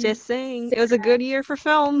Cobain. Just saying, it was a good year for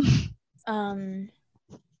film.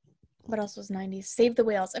 What else was 90s? Save the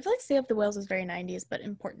Whales. I feel like Save the Whales was very 90s, but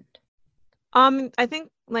important. I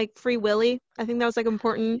think like Free Willy. I think that was like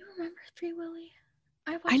important. Do you remember Free Willy?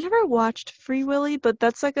 I never watched Free Willy, but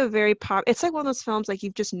that's like a very it's like one of those films like you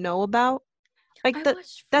just know about. Like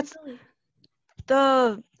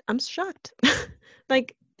I'm shocked.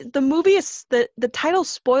 Like the movie is the title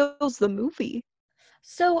spoils the movie.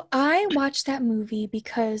 So I watched that movie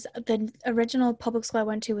because the original public school I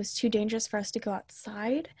went to was too dangerous for us to go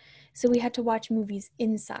outside. So we had to watch movies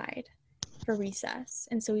inside for recess.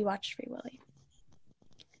 And so we watched Free Willy.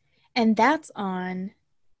 And that's on.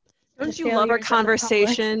 Don't you love our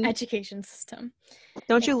conversation? Education system.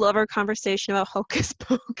 Don't you love our conversation about Hocus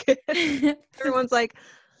Pocus? Everyone's like,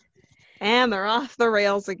 and they're off the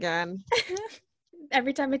rails again.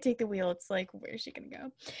 Every time I take the wheel, it's like, where's she going to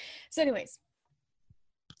go? So anyways,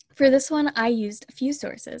 for this one, I used a few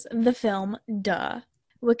sources. The film, duh.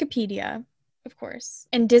 Wikipedia, of course.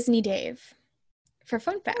 And Disney Dave for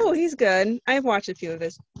fun facts. Oh, he's good. I've watched a few of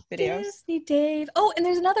his videos. Disney Dave. Oh, and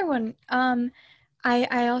there's another one.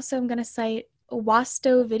 I also am going to cite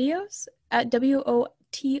Wasto Videos at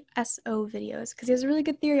TSO videos because he has a really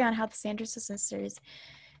good theory on how the Sanderson sisters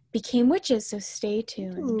became witches, so stay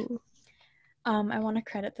tuned. Ooh. I want to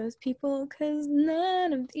credit those people because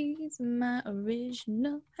none of these are my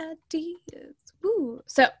original ideas. Woo!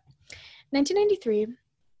 So, 1993,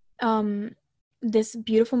 this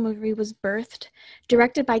beautiful movie was birthed,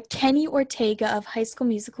 directed by Kenny Ortega of High School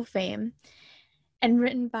Musical fame, and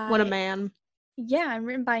written by... What a man. Yeah, and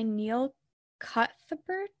written by Neil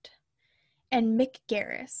Cuthbert and Mick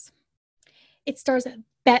Garris. It stars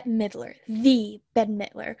Bette Midler, the Bette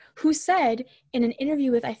Midler, who said in an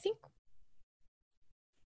interview with, I think,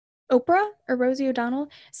 Oprah or Rosie O'Donnell,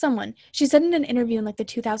 someone, she said in an interview in like the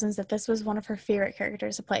 2000s that this was one of her favorite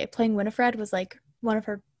characters to play. Playing Winifred was like one of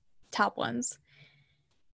her top ones.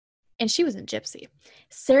 And she was in Gypsy.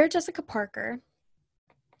 Sarah Jessica Parker,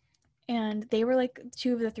 and they were like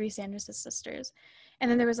two of the three Sanderson sisters. And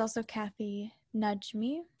then there was also Kathy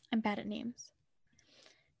Najimy. I'm bad at names.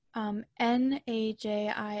 Najimy.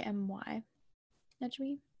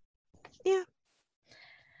 Najimy? Yeah.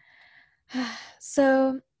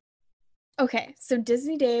 So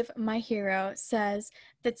Disney Dave, my hero, says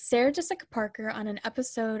that Sarah Jessica Parker on an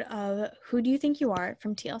episode of Who Do You Think You Are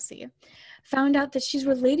from TLC found out that she's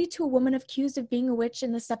related to a woman accused of being a witch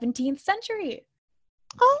in the 17th century.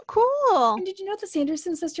 Oh, cool. And did you know the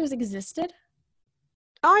Sanderson sisters existed?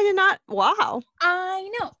 Oh, I did not. Wow. I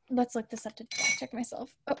know. Let's look this up to check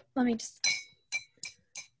myself. Oh, let me just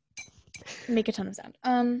make a ton of sound.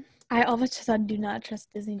 I all of a sudden do not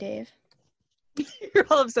trust Disney Dave. You're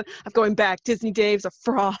all of a sudden, I'm going back. Disney Dave's a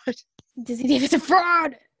fraud. Disney Dave is a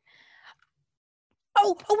fraud.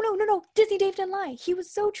 Oh no. Disney Dave didn't lie. He was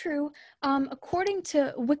so true. According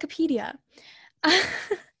to Wikipedia,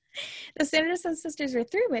 the Sanderson sisters were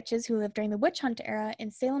three witches who lived during the witch hunt era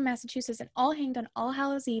in Salem, Massachusetts, and all hanged on All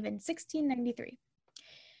Hallows Eve in 1693.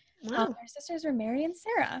 Wow. Their sisters were Mary and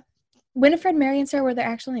Sarah. Winifred, Mary, and Sarah were their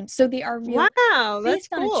actual names. So they are real. Wow, that's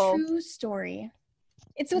based on cool. a true story.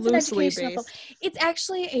 It's an Loosely educational. based. It's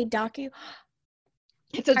actually a docu.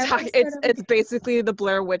 It's basically the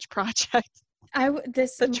Blair Witch Project.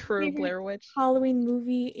 The true Blair Witch Halloween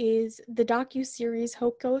movie is the docu-series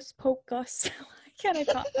Hocus Pocus. What can I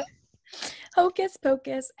call it? Hocus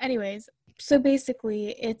Pocus. Anyways, so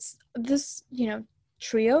basically it's this,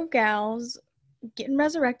 trio of gals getting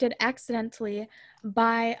resurrected accidentally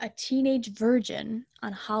by a teenage virgin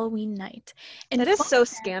on Halloween night. And that is so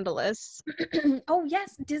scandalous. Oh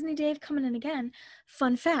yes, Disney Dave coming in again.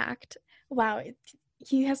 Fun fact. Wow,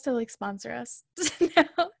 he has to sponsor us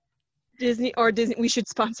now. Disney, we should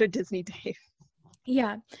sponsor Disney Dave.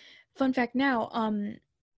 Yeah. Fun fact now,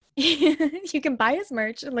 you can buy his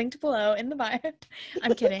merch linked below in the bio.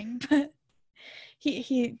 I'm kidding, but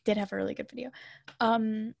he did have a really good video.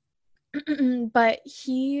 But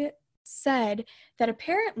he said that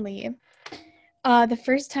apparently the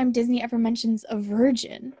first time Disney ever mentions a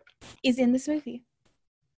virgin is in this movie.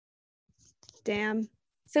 Damn.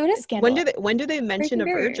 So it is scandalous. When do they mention a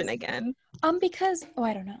virgin again? Because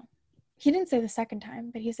I don't know. He didn't say the second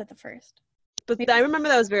time, but he said the first. But maybe. I remember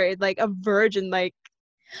that was very a virgin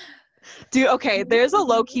dude, okay, there's a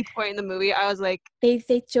low-key point in the movie. I was like, they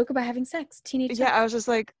joke about having sex, teenage sex. I was just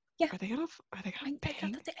like, yeah. Are they gonna bang? I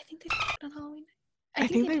think they fucked on Halloween. I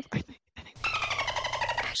think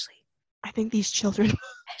Ashley. I think these children.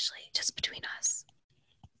 Ashley, just between us,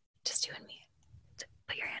 just you and me.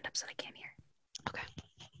 Put your hand up so I can't hear. Okay.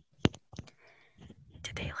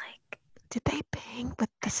 Did they bang with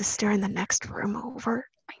the sister in the next room over?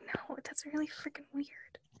 I know, that's really freaking weird.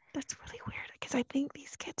 That's really weird because I think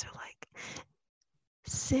these kids are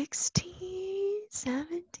 16,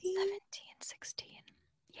 17. 16.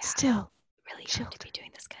 Yeah. Still. Really young to be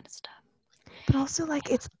doing this kind of stuff. But also,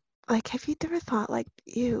 it's, have you ever thought,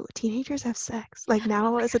 ew, teenagers have sex?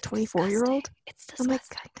 Now as a 24-year-old? It's disgusting. I'm like,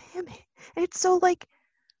 God damn it. And it's so,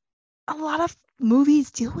 a lot of movies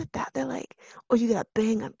deal with that. They're like, oh, you got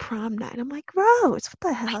bang on prom night. I'm like, gross, what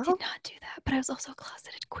the hell? I did not do that, but I was also a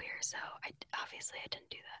closeted queer, so I didn't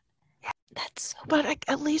do that. Yeah. That's so But weird.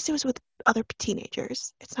 at least it was with other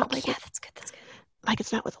teenagers. It's not yeah, that's good.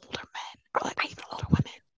 It's not with older men or even older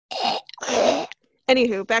women.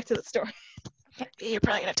 Anywho, back to the story. You're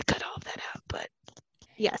probably gonna have to cut all of that out, but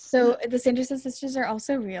yes. So the Sanderson sisters are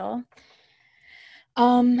also real.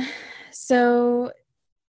 So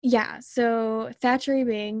Thackeray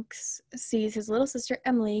Banks sees his little sister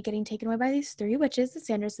Emily getting taken away by these three witches, the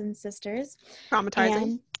Sanderson sisters.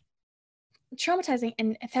 Traumatizing. traumatizing.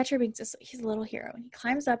 And Thatcher Binks he's a little hero, and he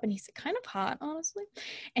climbs up, and he's kind of hot, honestly,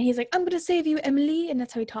 and he's like, I'm gonna save you, Emily, and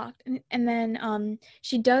that's how he talked. And then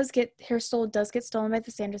her soul does get stolen by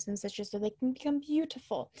the Sanderson sisters so they can become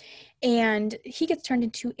beautiful, and he gets turned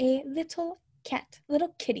into a little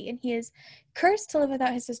kitty, and he is cursed to live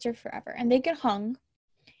without his sister forever, and they get hung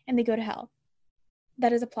and they go to hell.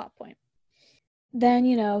 That is a plot point. Then,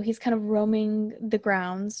 he's kind of roaming the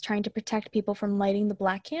grounds trying to protect people from lighting the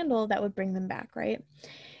black candle that would bring them back, right?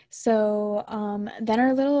 So then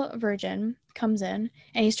our little virgin comes in,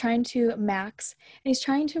 and he's trying to impress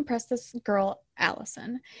this girl,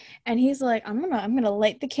 Allison. And he's like, I'm gonna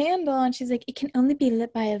light the candle. And she's like, it can only be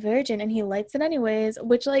lit by a virgin. And he lights it anyways,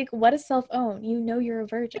 which, like, what is self-own? You're a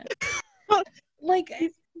virgin. Like,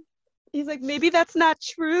 he's like, maybe that's not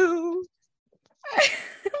true.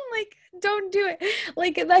 Like, don't do it.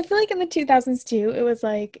 Like, I feel like in the 2000s too, it was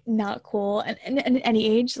like not cool, and at any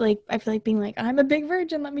age, like, I feel like being like, I'm a big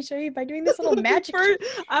virgin, let me show you by doing this little magic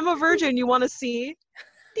I'm a virgin, you want to see?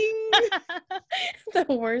 Ding. The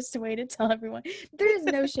worst way to tell everyone. There is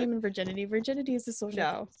no shame in virginity. Virginity is a social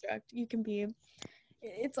construct. You can be,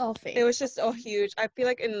 it's all fake. It was just huge. I feel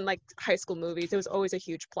like in like high school movies, it was always a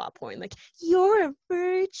huge plot point, like, you're a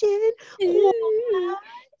virgin.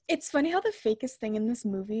 It's funny how the fakest thing in this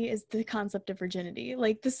movie is the concept of virginity.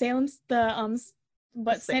 Like, Sanderson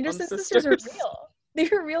sisters are real. They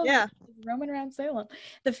were real. Yeah. Roaming around Salem.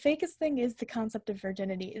 The fakest thing is the concept of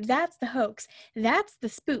virginity. That's the hoax. That's the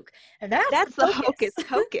spook. That's the hocus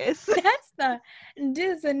pocus. That's the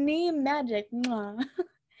Disney magic. Mwah.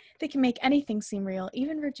 They can make anything seem real,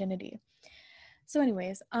 even virginity. So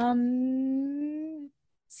anyways,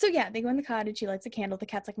 so yeah, they go in the cottage, she lights a candle, the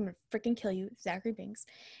cat's like, I'm gonna freaking kill you, Zachary Binks.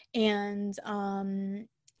 And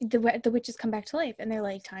the witches come back to life, and they're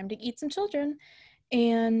like, time to eat some children.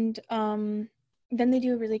 And then they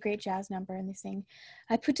do a really great jazz number, and they sing,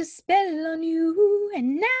 I put a spell on you,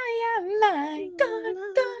 and now you're mine.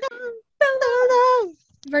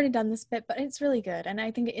 I've already done this bit, but it's really good, and I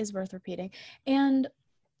think it is worth repeating. And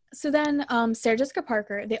so then Sarah Jessica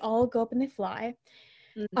Parker, they all go up and they fly.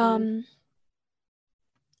 Mm-hmm.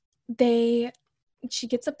 She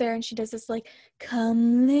gets up there and she does this, like,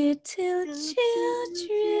 come little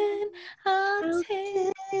children, I'll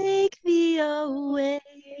take thee away,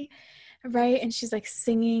 right? And she's like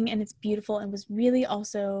singing, and it's beautiful, and was really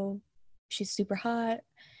also, she's super hot.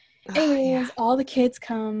 Anyways, all the kids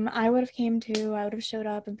come. I would have came too. I would have showed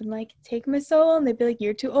up and been like, take my soul, and they'd be like,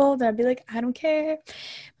 you're too old, and I'd be like, I don't care.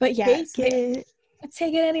 But yeah, take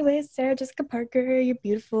it anyways. Sarah Jessica Parker, you're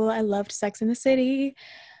beautiful. I loved Sex in the City.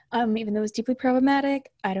 Even though it was deeply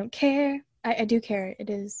problematic, I don't care. I do care. It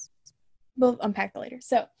is. We'll unpack that later.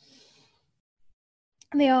 So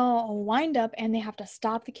they all wind up, and they have to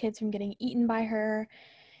stop the kids from getting eaten by her.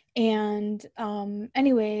 And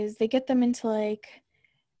anyways, they get them into, like,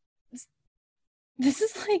 this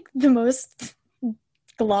is like the most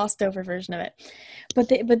glossed over version of it. But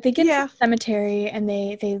they get to the cemetery, and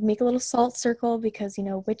they make a little salt circle because,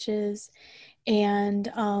 witches,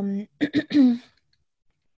 and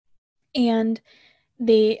and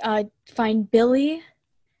they find Billy,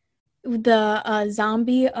 the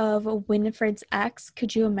zombie of Winifred's ex.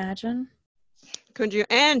 Could you imagine? Could you?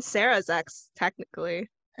 And Sarah's ex, technically.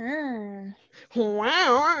 Wow.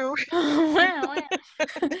 Wow.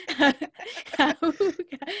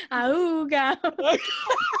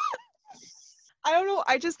 I don't know.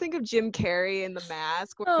 I just think of Jim Carrey in The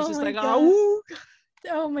Mask, where he's just like, oh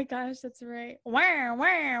my gosh, that's right. Wow,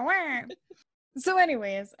 wow, wow. So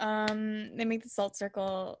anyways, they make the salt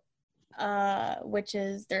circle,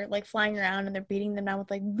 witches, they're like flying around, and they're beating them down with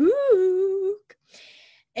like book.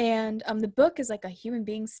 And the book is like a human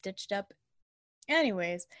being stitched up.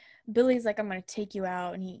 Anyways, Billy's like, I'm gonna take you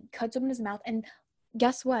out, and he cuts open his mouth, and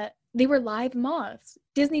guess what? They were live moths.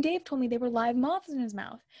 Disney Dave told me they were live moths in his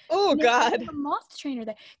mouth. Oh God. A moth trainer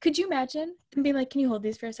there. Could you imagine? And be like, can you hold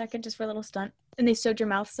these for a second, just for a little stunt? And they sewed your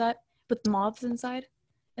mouth shut with moths inside,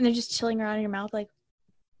 and they're just chilling around in your mouth, like.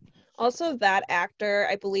 Also, that actor,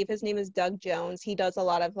 I believe his name is Doug Jones. He does a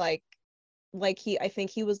lot of I think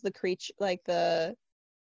he was the creature, like the.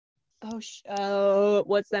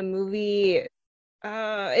 What's that movie?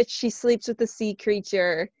 She sleeps with the sea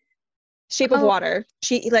creature. Shape of Water.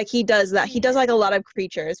 He does that. He does like a lot of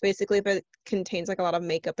creatures. Basically, if it contains like a lot of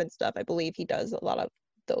makeup and stuff, I believe he does a lot of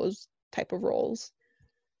those type of roles.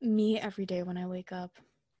 Me every day when I wake up.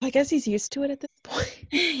 I guess he's used to it at this point.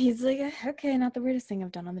 He's like, okay, not the weirdest thing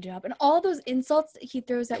I've done on the job. And all those insults he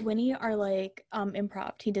throws at Winnie are like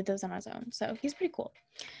improv. He did those on his own. So he's pretty cool.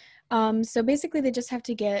 So basically they just have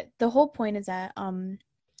to get, the whole point is that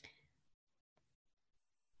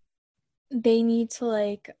they need to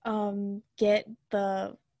like get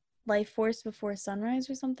the life force before sunrise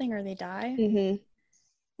or something, or they die. Mm-hmm.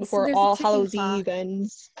 So Before there's a All ticking Hallows clock. Eve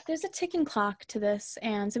ends. There's a ticking clock to this,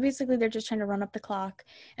 and so basically they're just trying to run up the clock,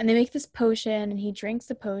 and they make this potion, and he drinks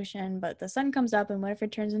the potion, but the sun comes up, and what if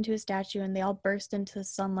it turns into a statue, and they all burst into the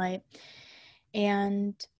sunlight,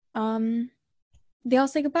 and they all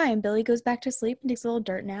say goodbye, and Billy goes back to sleep and takes a little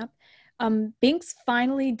dirt nap. Binks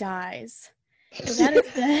finally dies. So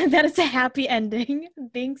that is a happy ending.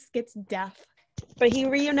 Binks gets death But he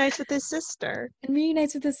reunites with his sister, and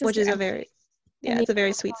reunites with his sister, which is Emily. it's a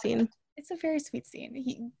very sweet scene. It's a very sweet scene.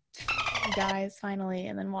 He dies finally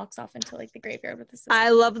and then walks off into like the graveyard with his sister. I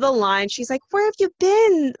love the line. She's like, "Where have you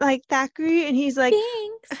been, like Thackeray?" And he's like,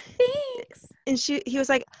 Thanks. and he was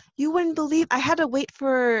like, "You wouldn't believe I had to wait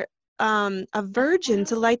for a virgin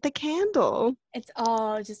to light the candle." It's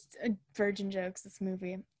all just virgin jokes, this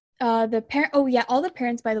movie. All the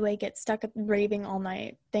parents, by the way, get stuck up raving all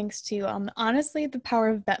night thanks to honestly the power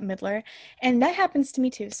of Bette Midler, and that happens to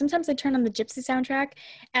me too. Sometimes I turn on the Gypsy soundtrack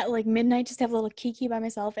at like midnight just to have a little kiki by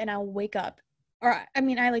myself, and I'll wake up, or I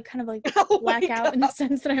mean I like kind of like black out in the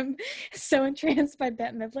sense that I'm so entranced by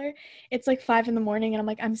Bette Midler. It's like 5 a.m. and I'm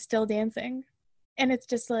like I'm still dancing, and it's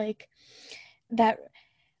just like that.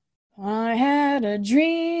 I had a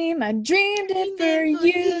dream, I dreamed it for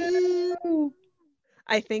you.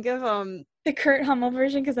 I think of the Kurt Hummel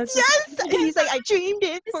version because that's yes, and he's like, "I dreamed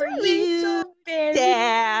it for you,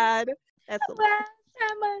 Dad." That's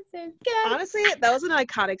honestly, that was an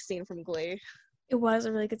iconic scene from Glee. It was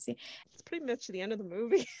a really good scene. It's pretty much the end of the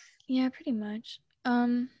movie. Yeah, pretty much.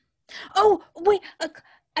 Oh wait,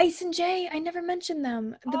 Ice and Jay. I never mentioned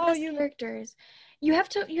them. The best characters. You have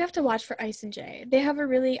to watch for Ice and Jay. They have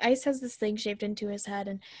Ice has this thing shaped into his head,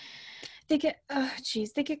 and they get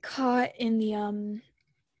they get caught in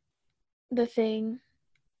the thing.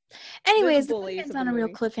 Anyways, the movie ends on a real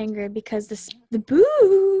cliffhanger because the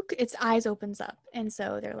book, its eyes opens up, and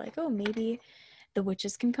so they're like, oh, maybe the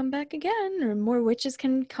witches can come back again, or more witches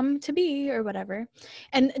can come to be, or whatever.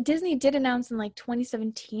 And Disney did announce in like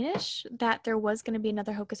 2017-ish that there was going to be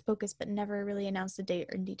another Hocus Pocus, but never really announced a date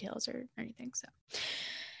or details or anything. So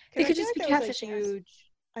they could just be catfishing.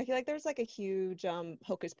 I feel like there's like a huge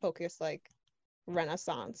Hocus Pocus like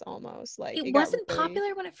renaissance almost. Like it wasn't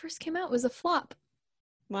popular when it first came out. It was a flop.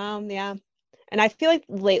 Wow, yeah. And I feel like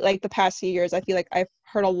like the past few years, I feel like I've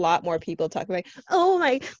heard a lot more people talk like, oh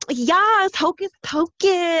my, yes, Hocus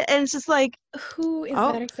Pocus. And it's just like, who is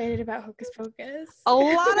that excited about Hocus Pocus? A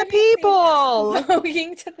lot of people.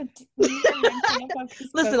 Going to the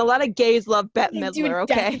Listen, a lot of gays love Bette Midler,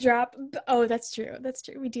 okay? Drop. Oh, that's true. That's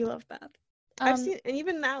true. We do love Bette. I've seen, and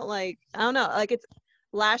even now, like, I don't know, like it's,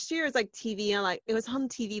 last year it was like TV, and like, it was on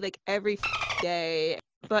TV like every day.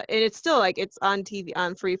 But it's still like it's on TV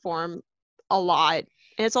on Freeform a lot,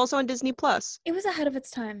 and it's also on Disney Plus. It was ahead of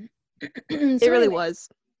its time. It really was.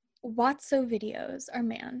 Watso Videos, our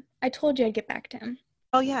man. I told you I'd get back to him.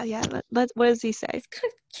 Oh yeah. What does he say?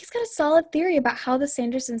 He's got a solid theory about how the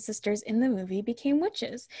Sanderson sisters in the movie became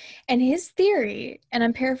witches, and his theory, and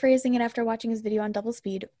I'm paraphrasing it after watching his video on double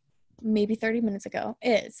speed, maybe 30 minutes ago,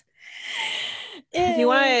 is. If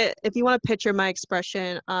you want to picture my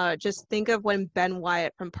expression, just think of when Ben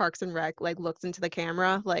Wyatt from Parks and Rec like looks into the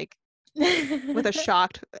camera like with a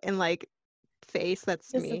shocked and like face. That's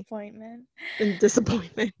disappointment. And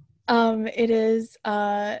disappointment. It is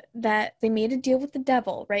that they made a deal with the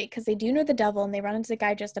devil, right? Because they do know the devil, and they run into the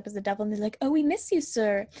guy dressed up as the devil, and they're like, "Oh, we miss you,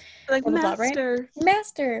 sir." Like blah, blah, master, blah, right?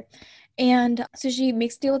 Master. And so she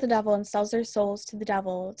makes a deal with the devil and sells their souls to the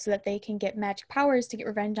devil so that they can get magic powers to get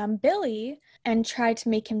revenge on Billy and try to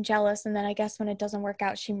make him jealous. And then I guess when it doesn't work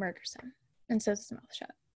out, she murders him and sews his mouth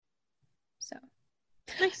shut. So,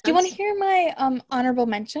 do you want to hear my honorable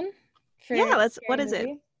mention? What is it?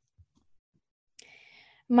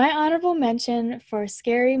 My honorable mention for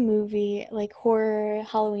scary movie, like horror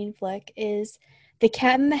Halloween flick, is The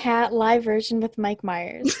Cat in the Hat live version with Mike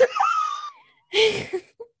Myers.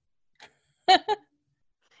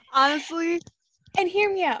 Honestly. And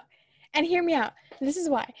hear me out. This is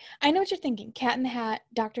why. I know what you're thinking. Cat in the Hat,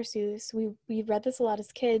 Dr. Seuss. We read this a lot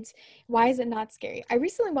as kids. Why is it not scary? I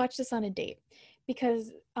recently watched this on a date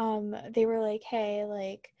because they were like, hey,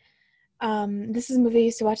 like, this is a movie I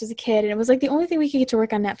used to watch as a kid, and it was like the only thing we could get to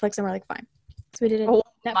work on Netflix, and we're like, fine. So we did a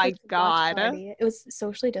Netflix my God. watch party. It was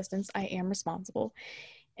socially distanced. I am responsible.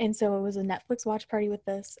 And so it was a Netflix watch party with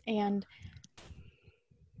this, and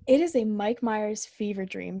it is a Mike Myers fever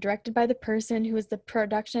dream, directed by the person who is the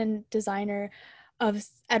production designer of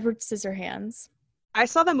Edward Scissorhands. I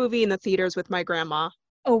saw the movie in the theaters with my grandma.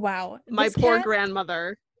 Oh, wow. My poor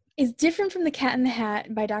grandmother. is different from The Cat in the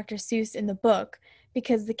Hat by Dr. Seuss in the book,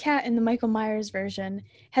 because the cat in the Michael Myers version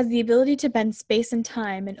has the ability to bend space and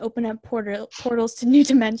time and open up portals to new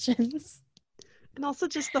dimensions. And also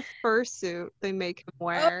just the fursuit they make him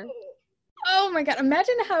wear. Oh my god,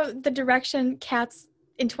 imagine how the direction Cats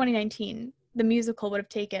in 2019, the musical, would have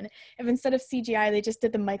taken if instead of CGI they just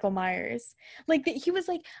did the Michael Myers. Like, he was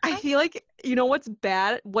like... I feel like, you know what's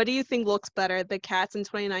bad? What do you think looks better, the Cats in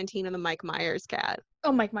 2019 or the Mike Myers cat?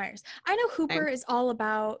 Oh, Mike Myers. I know Hooper is all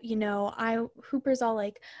about, Hooper's all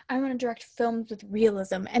like, I want to direct films with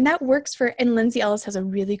realism. And that works and Lindsay Ellis has a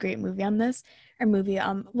really great movie on this.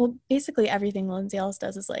 Well, basically everything Lindsay Ellis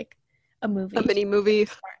does is like a movie. A mini movie.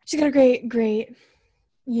 She's got a great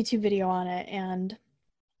YouTube video on it. And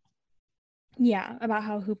yeah, about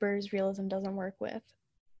how Hooper's realism doesn't work with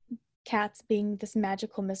Cats being this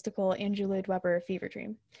magical, mystical Andrew Lloyd Webber fever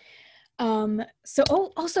dream.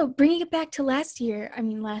 Also bringing it back to last year,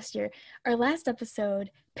 our last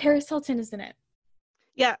episode, Paris Hilton is in it.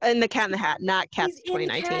 Yeah, and the Cat in the Hat, not Cats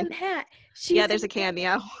 2019. The Cat in the Hat. There's a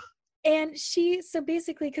cameo. And so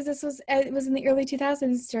basically, because it was in the early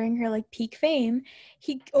 2000s during her like peak fame,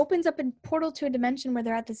 he opens up a portal to a dimension where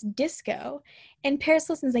they're at this disco, and Paris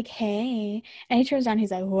Hilton's like, hey, and he turns around, he's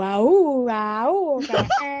like, wow,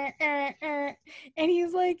 and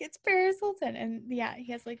he's like, it's Paris Hilton, and yeah,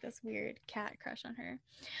 he has like this weird cat crush on her.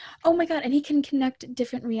 Oh my god, and he can connect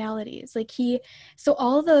different realities. Like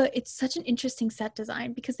it's such an interesting set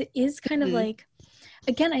design because it is kind of like,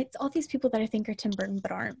 again, it's all these people that I think are Tim Burton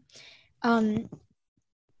but aren't.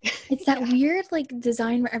 It's that weird like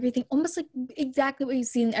design where everything almost like exactly what you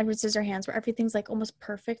see in Edward Scissorhands, where everything's like almost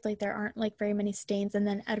perfect, like there aren't like very many stains, and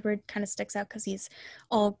then Edward kind of sticks out because he's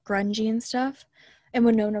all grungy and stuff, and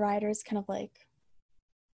Winona Ryder's kind of like.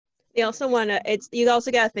 You also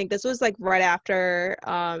gotta think this was like right after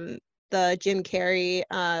the Jim Carrey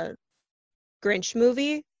Grinch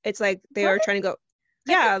movie. It's like they were trying to go.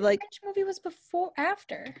 Yeah, like Grinch movie was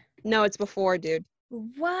after. No, it's before, dude.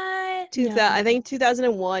 What? I think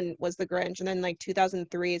 2001 was the Grinch, and then like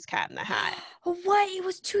 2003 is Cat in the Hat. What? It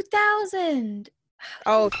was 2000.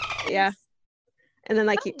 Oh, yeah. And then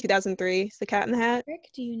like 2003 is the Cat in the Hat. Rick,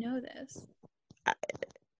 do you know this? I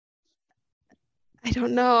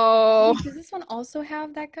don't know. Does this one also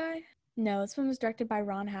have that guy? No, this one was directed by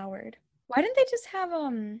Ron Howard. Why didn't they just have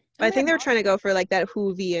I think they were trying to go for like that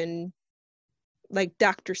Whovian, like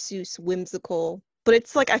Dr. Seuss whimsical. But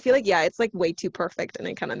it's like, I feel like, it's like way too perfect, and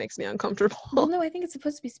it kind of makes me uncomfortable. Well, no, I think it's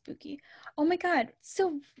supposed to be spooky. Oh my god.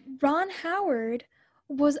 So Ron Howard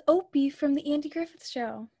was Opie from the Andy Griffith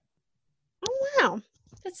Show. Oh, wow.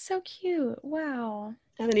 That's so cute. Wow.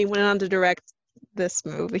 And then he went on to direct this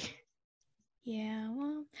movie. Yeah,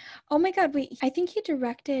 well. Oh my god, wait. I think he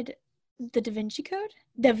directed the Da Vinci Code?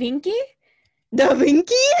 Da Vinci? Da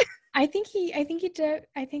Vinci? I think he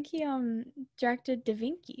directed Da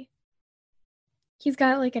Vinci. He's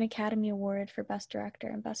got like an Academy Award for Best Director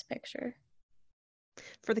and Best Picture.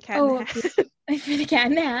 For the Cat in the Hat. For the Cat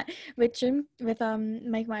in the Hat with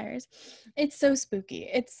Mike Myers. It's so spooky.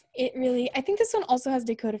 I think this one also has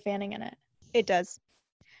Dakota Fanning in it. It does.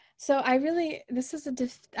 So I'm a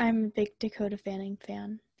big Dakota Fanning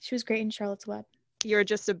fan. She was great in Charlotte's Web. You're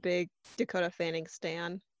just a big Dakota Fanning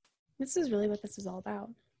stan. This is really what this is all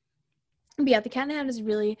about. But yeah, the Cat in the Hat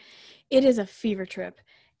it is a fever trip.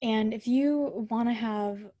 And if you want to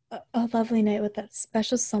have a lovely night with that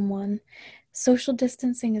special someone, social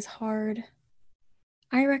distancing is hard.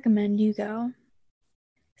 I recommend you go.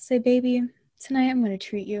 Say, baby, tonight I'm going to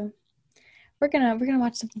treat you. We're gonna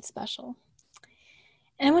watch something special.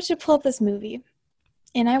 And I want you to pull up this movie.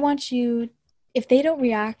 And I want you, if they don't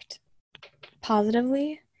react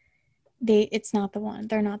positively, it's not the one.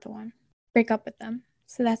 They're not the one. Break up with them.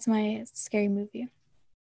 So that's my scary movie.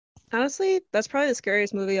 Honestly, that's probably the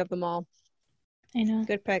scariest movie of them all. I know.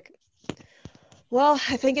 Good pick. Well,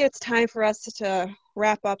 I think it's time for us to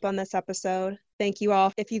wrap up on this episode. Thank you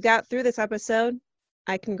all. If you got through this episode,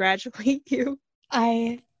 I congratulate you.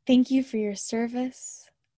 I thank you for your service.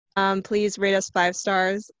 Please rate us 5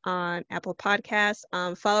 stars on Apple Podcasts.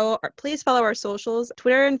 Please follow our socials.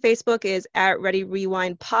 Twitter and Facebook is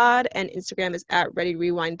 @ReadyRewindPod, and Instagram is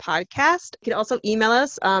 @ReadyRewindPodcast. You can also email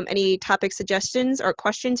us any topic suggestions or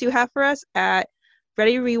questions you have for us at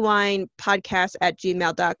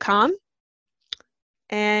readyrewindpodcast@gmail.com.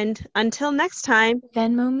 And until next time,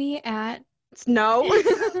 Venmo me at no.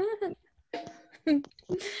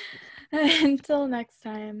 Until next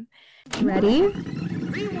time. Ready?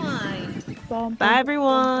 Rewind. Bye,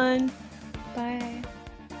 everyone. Bye.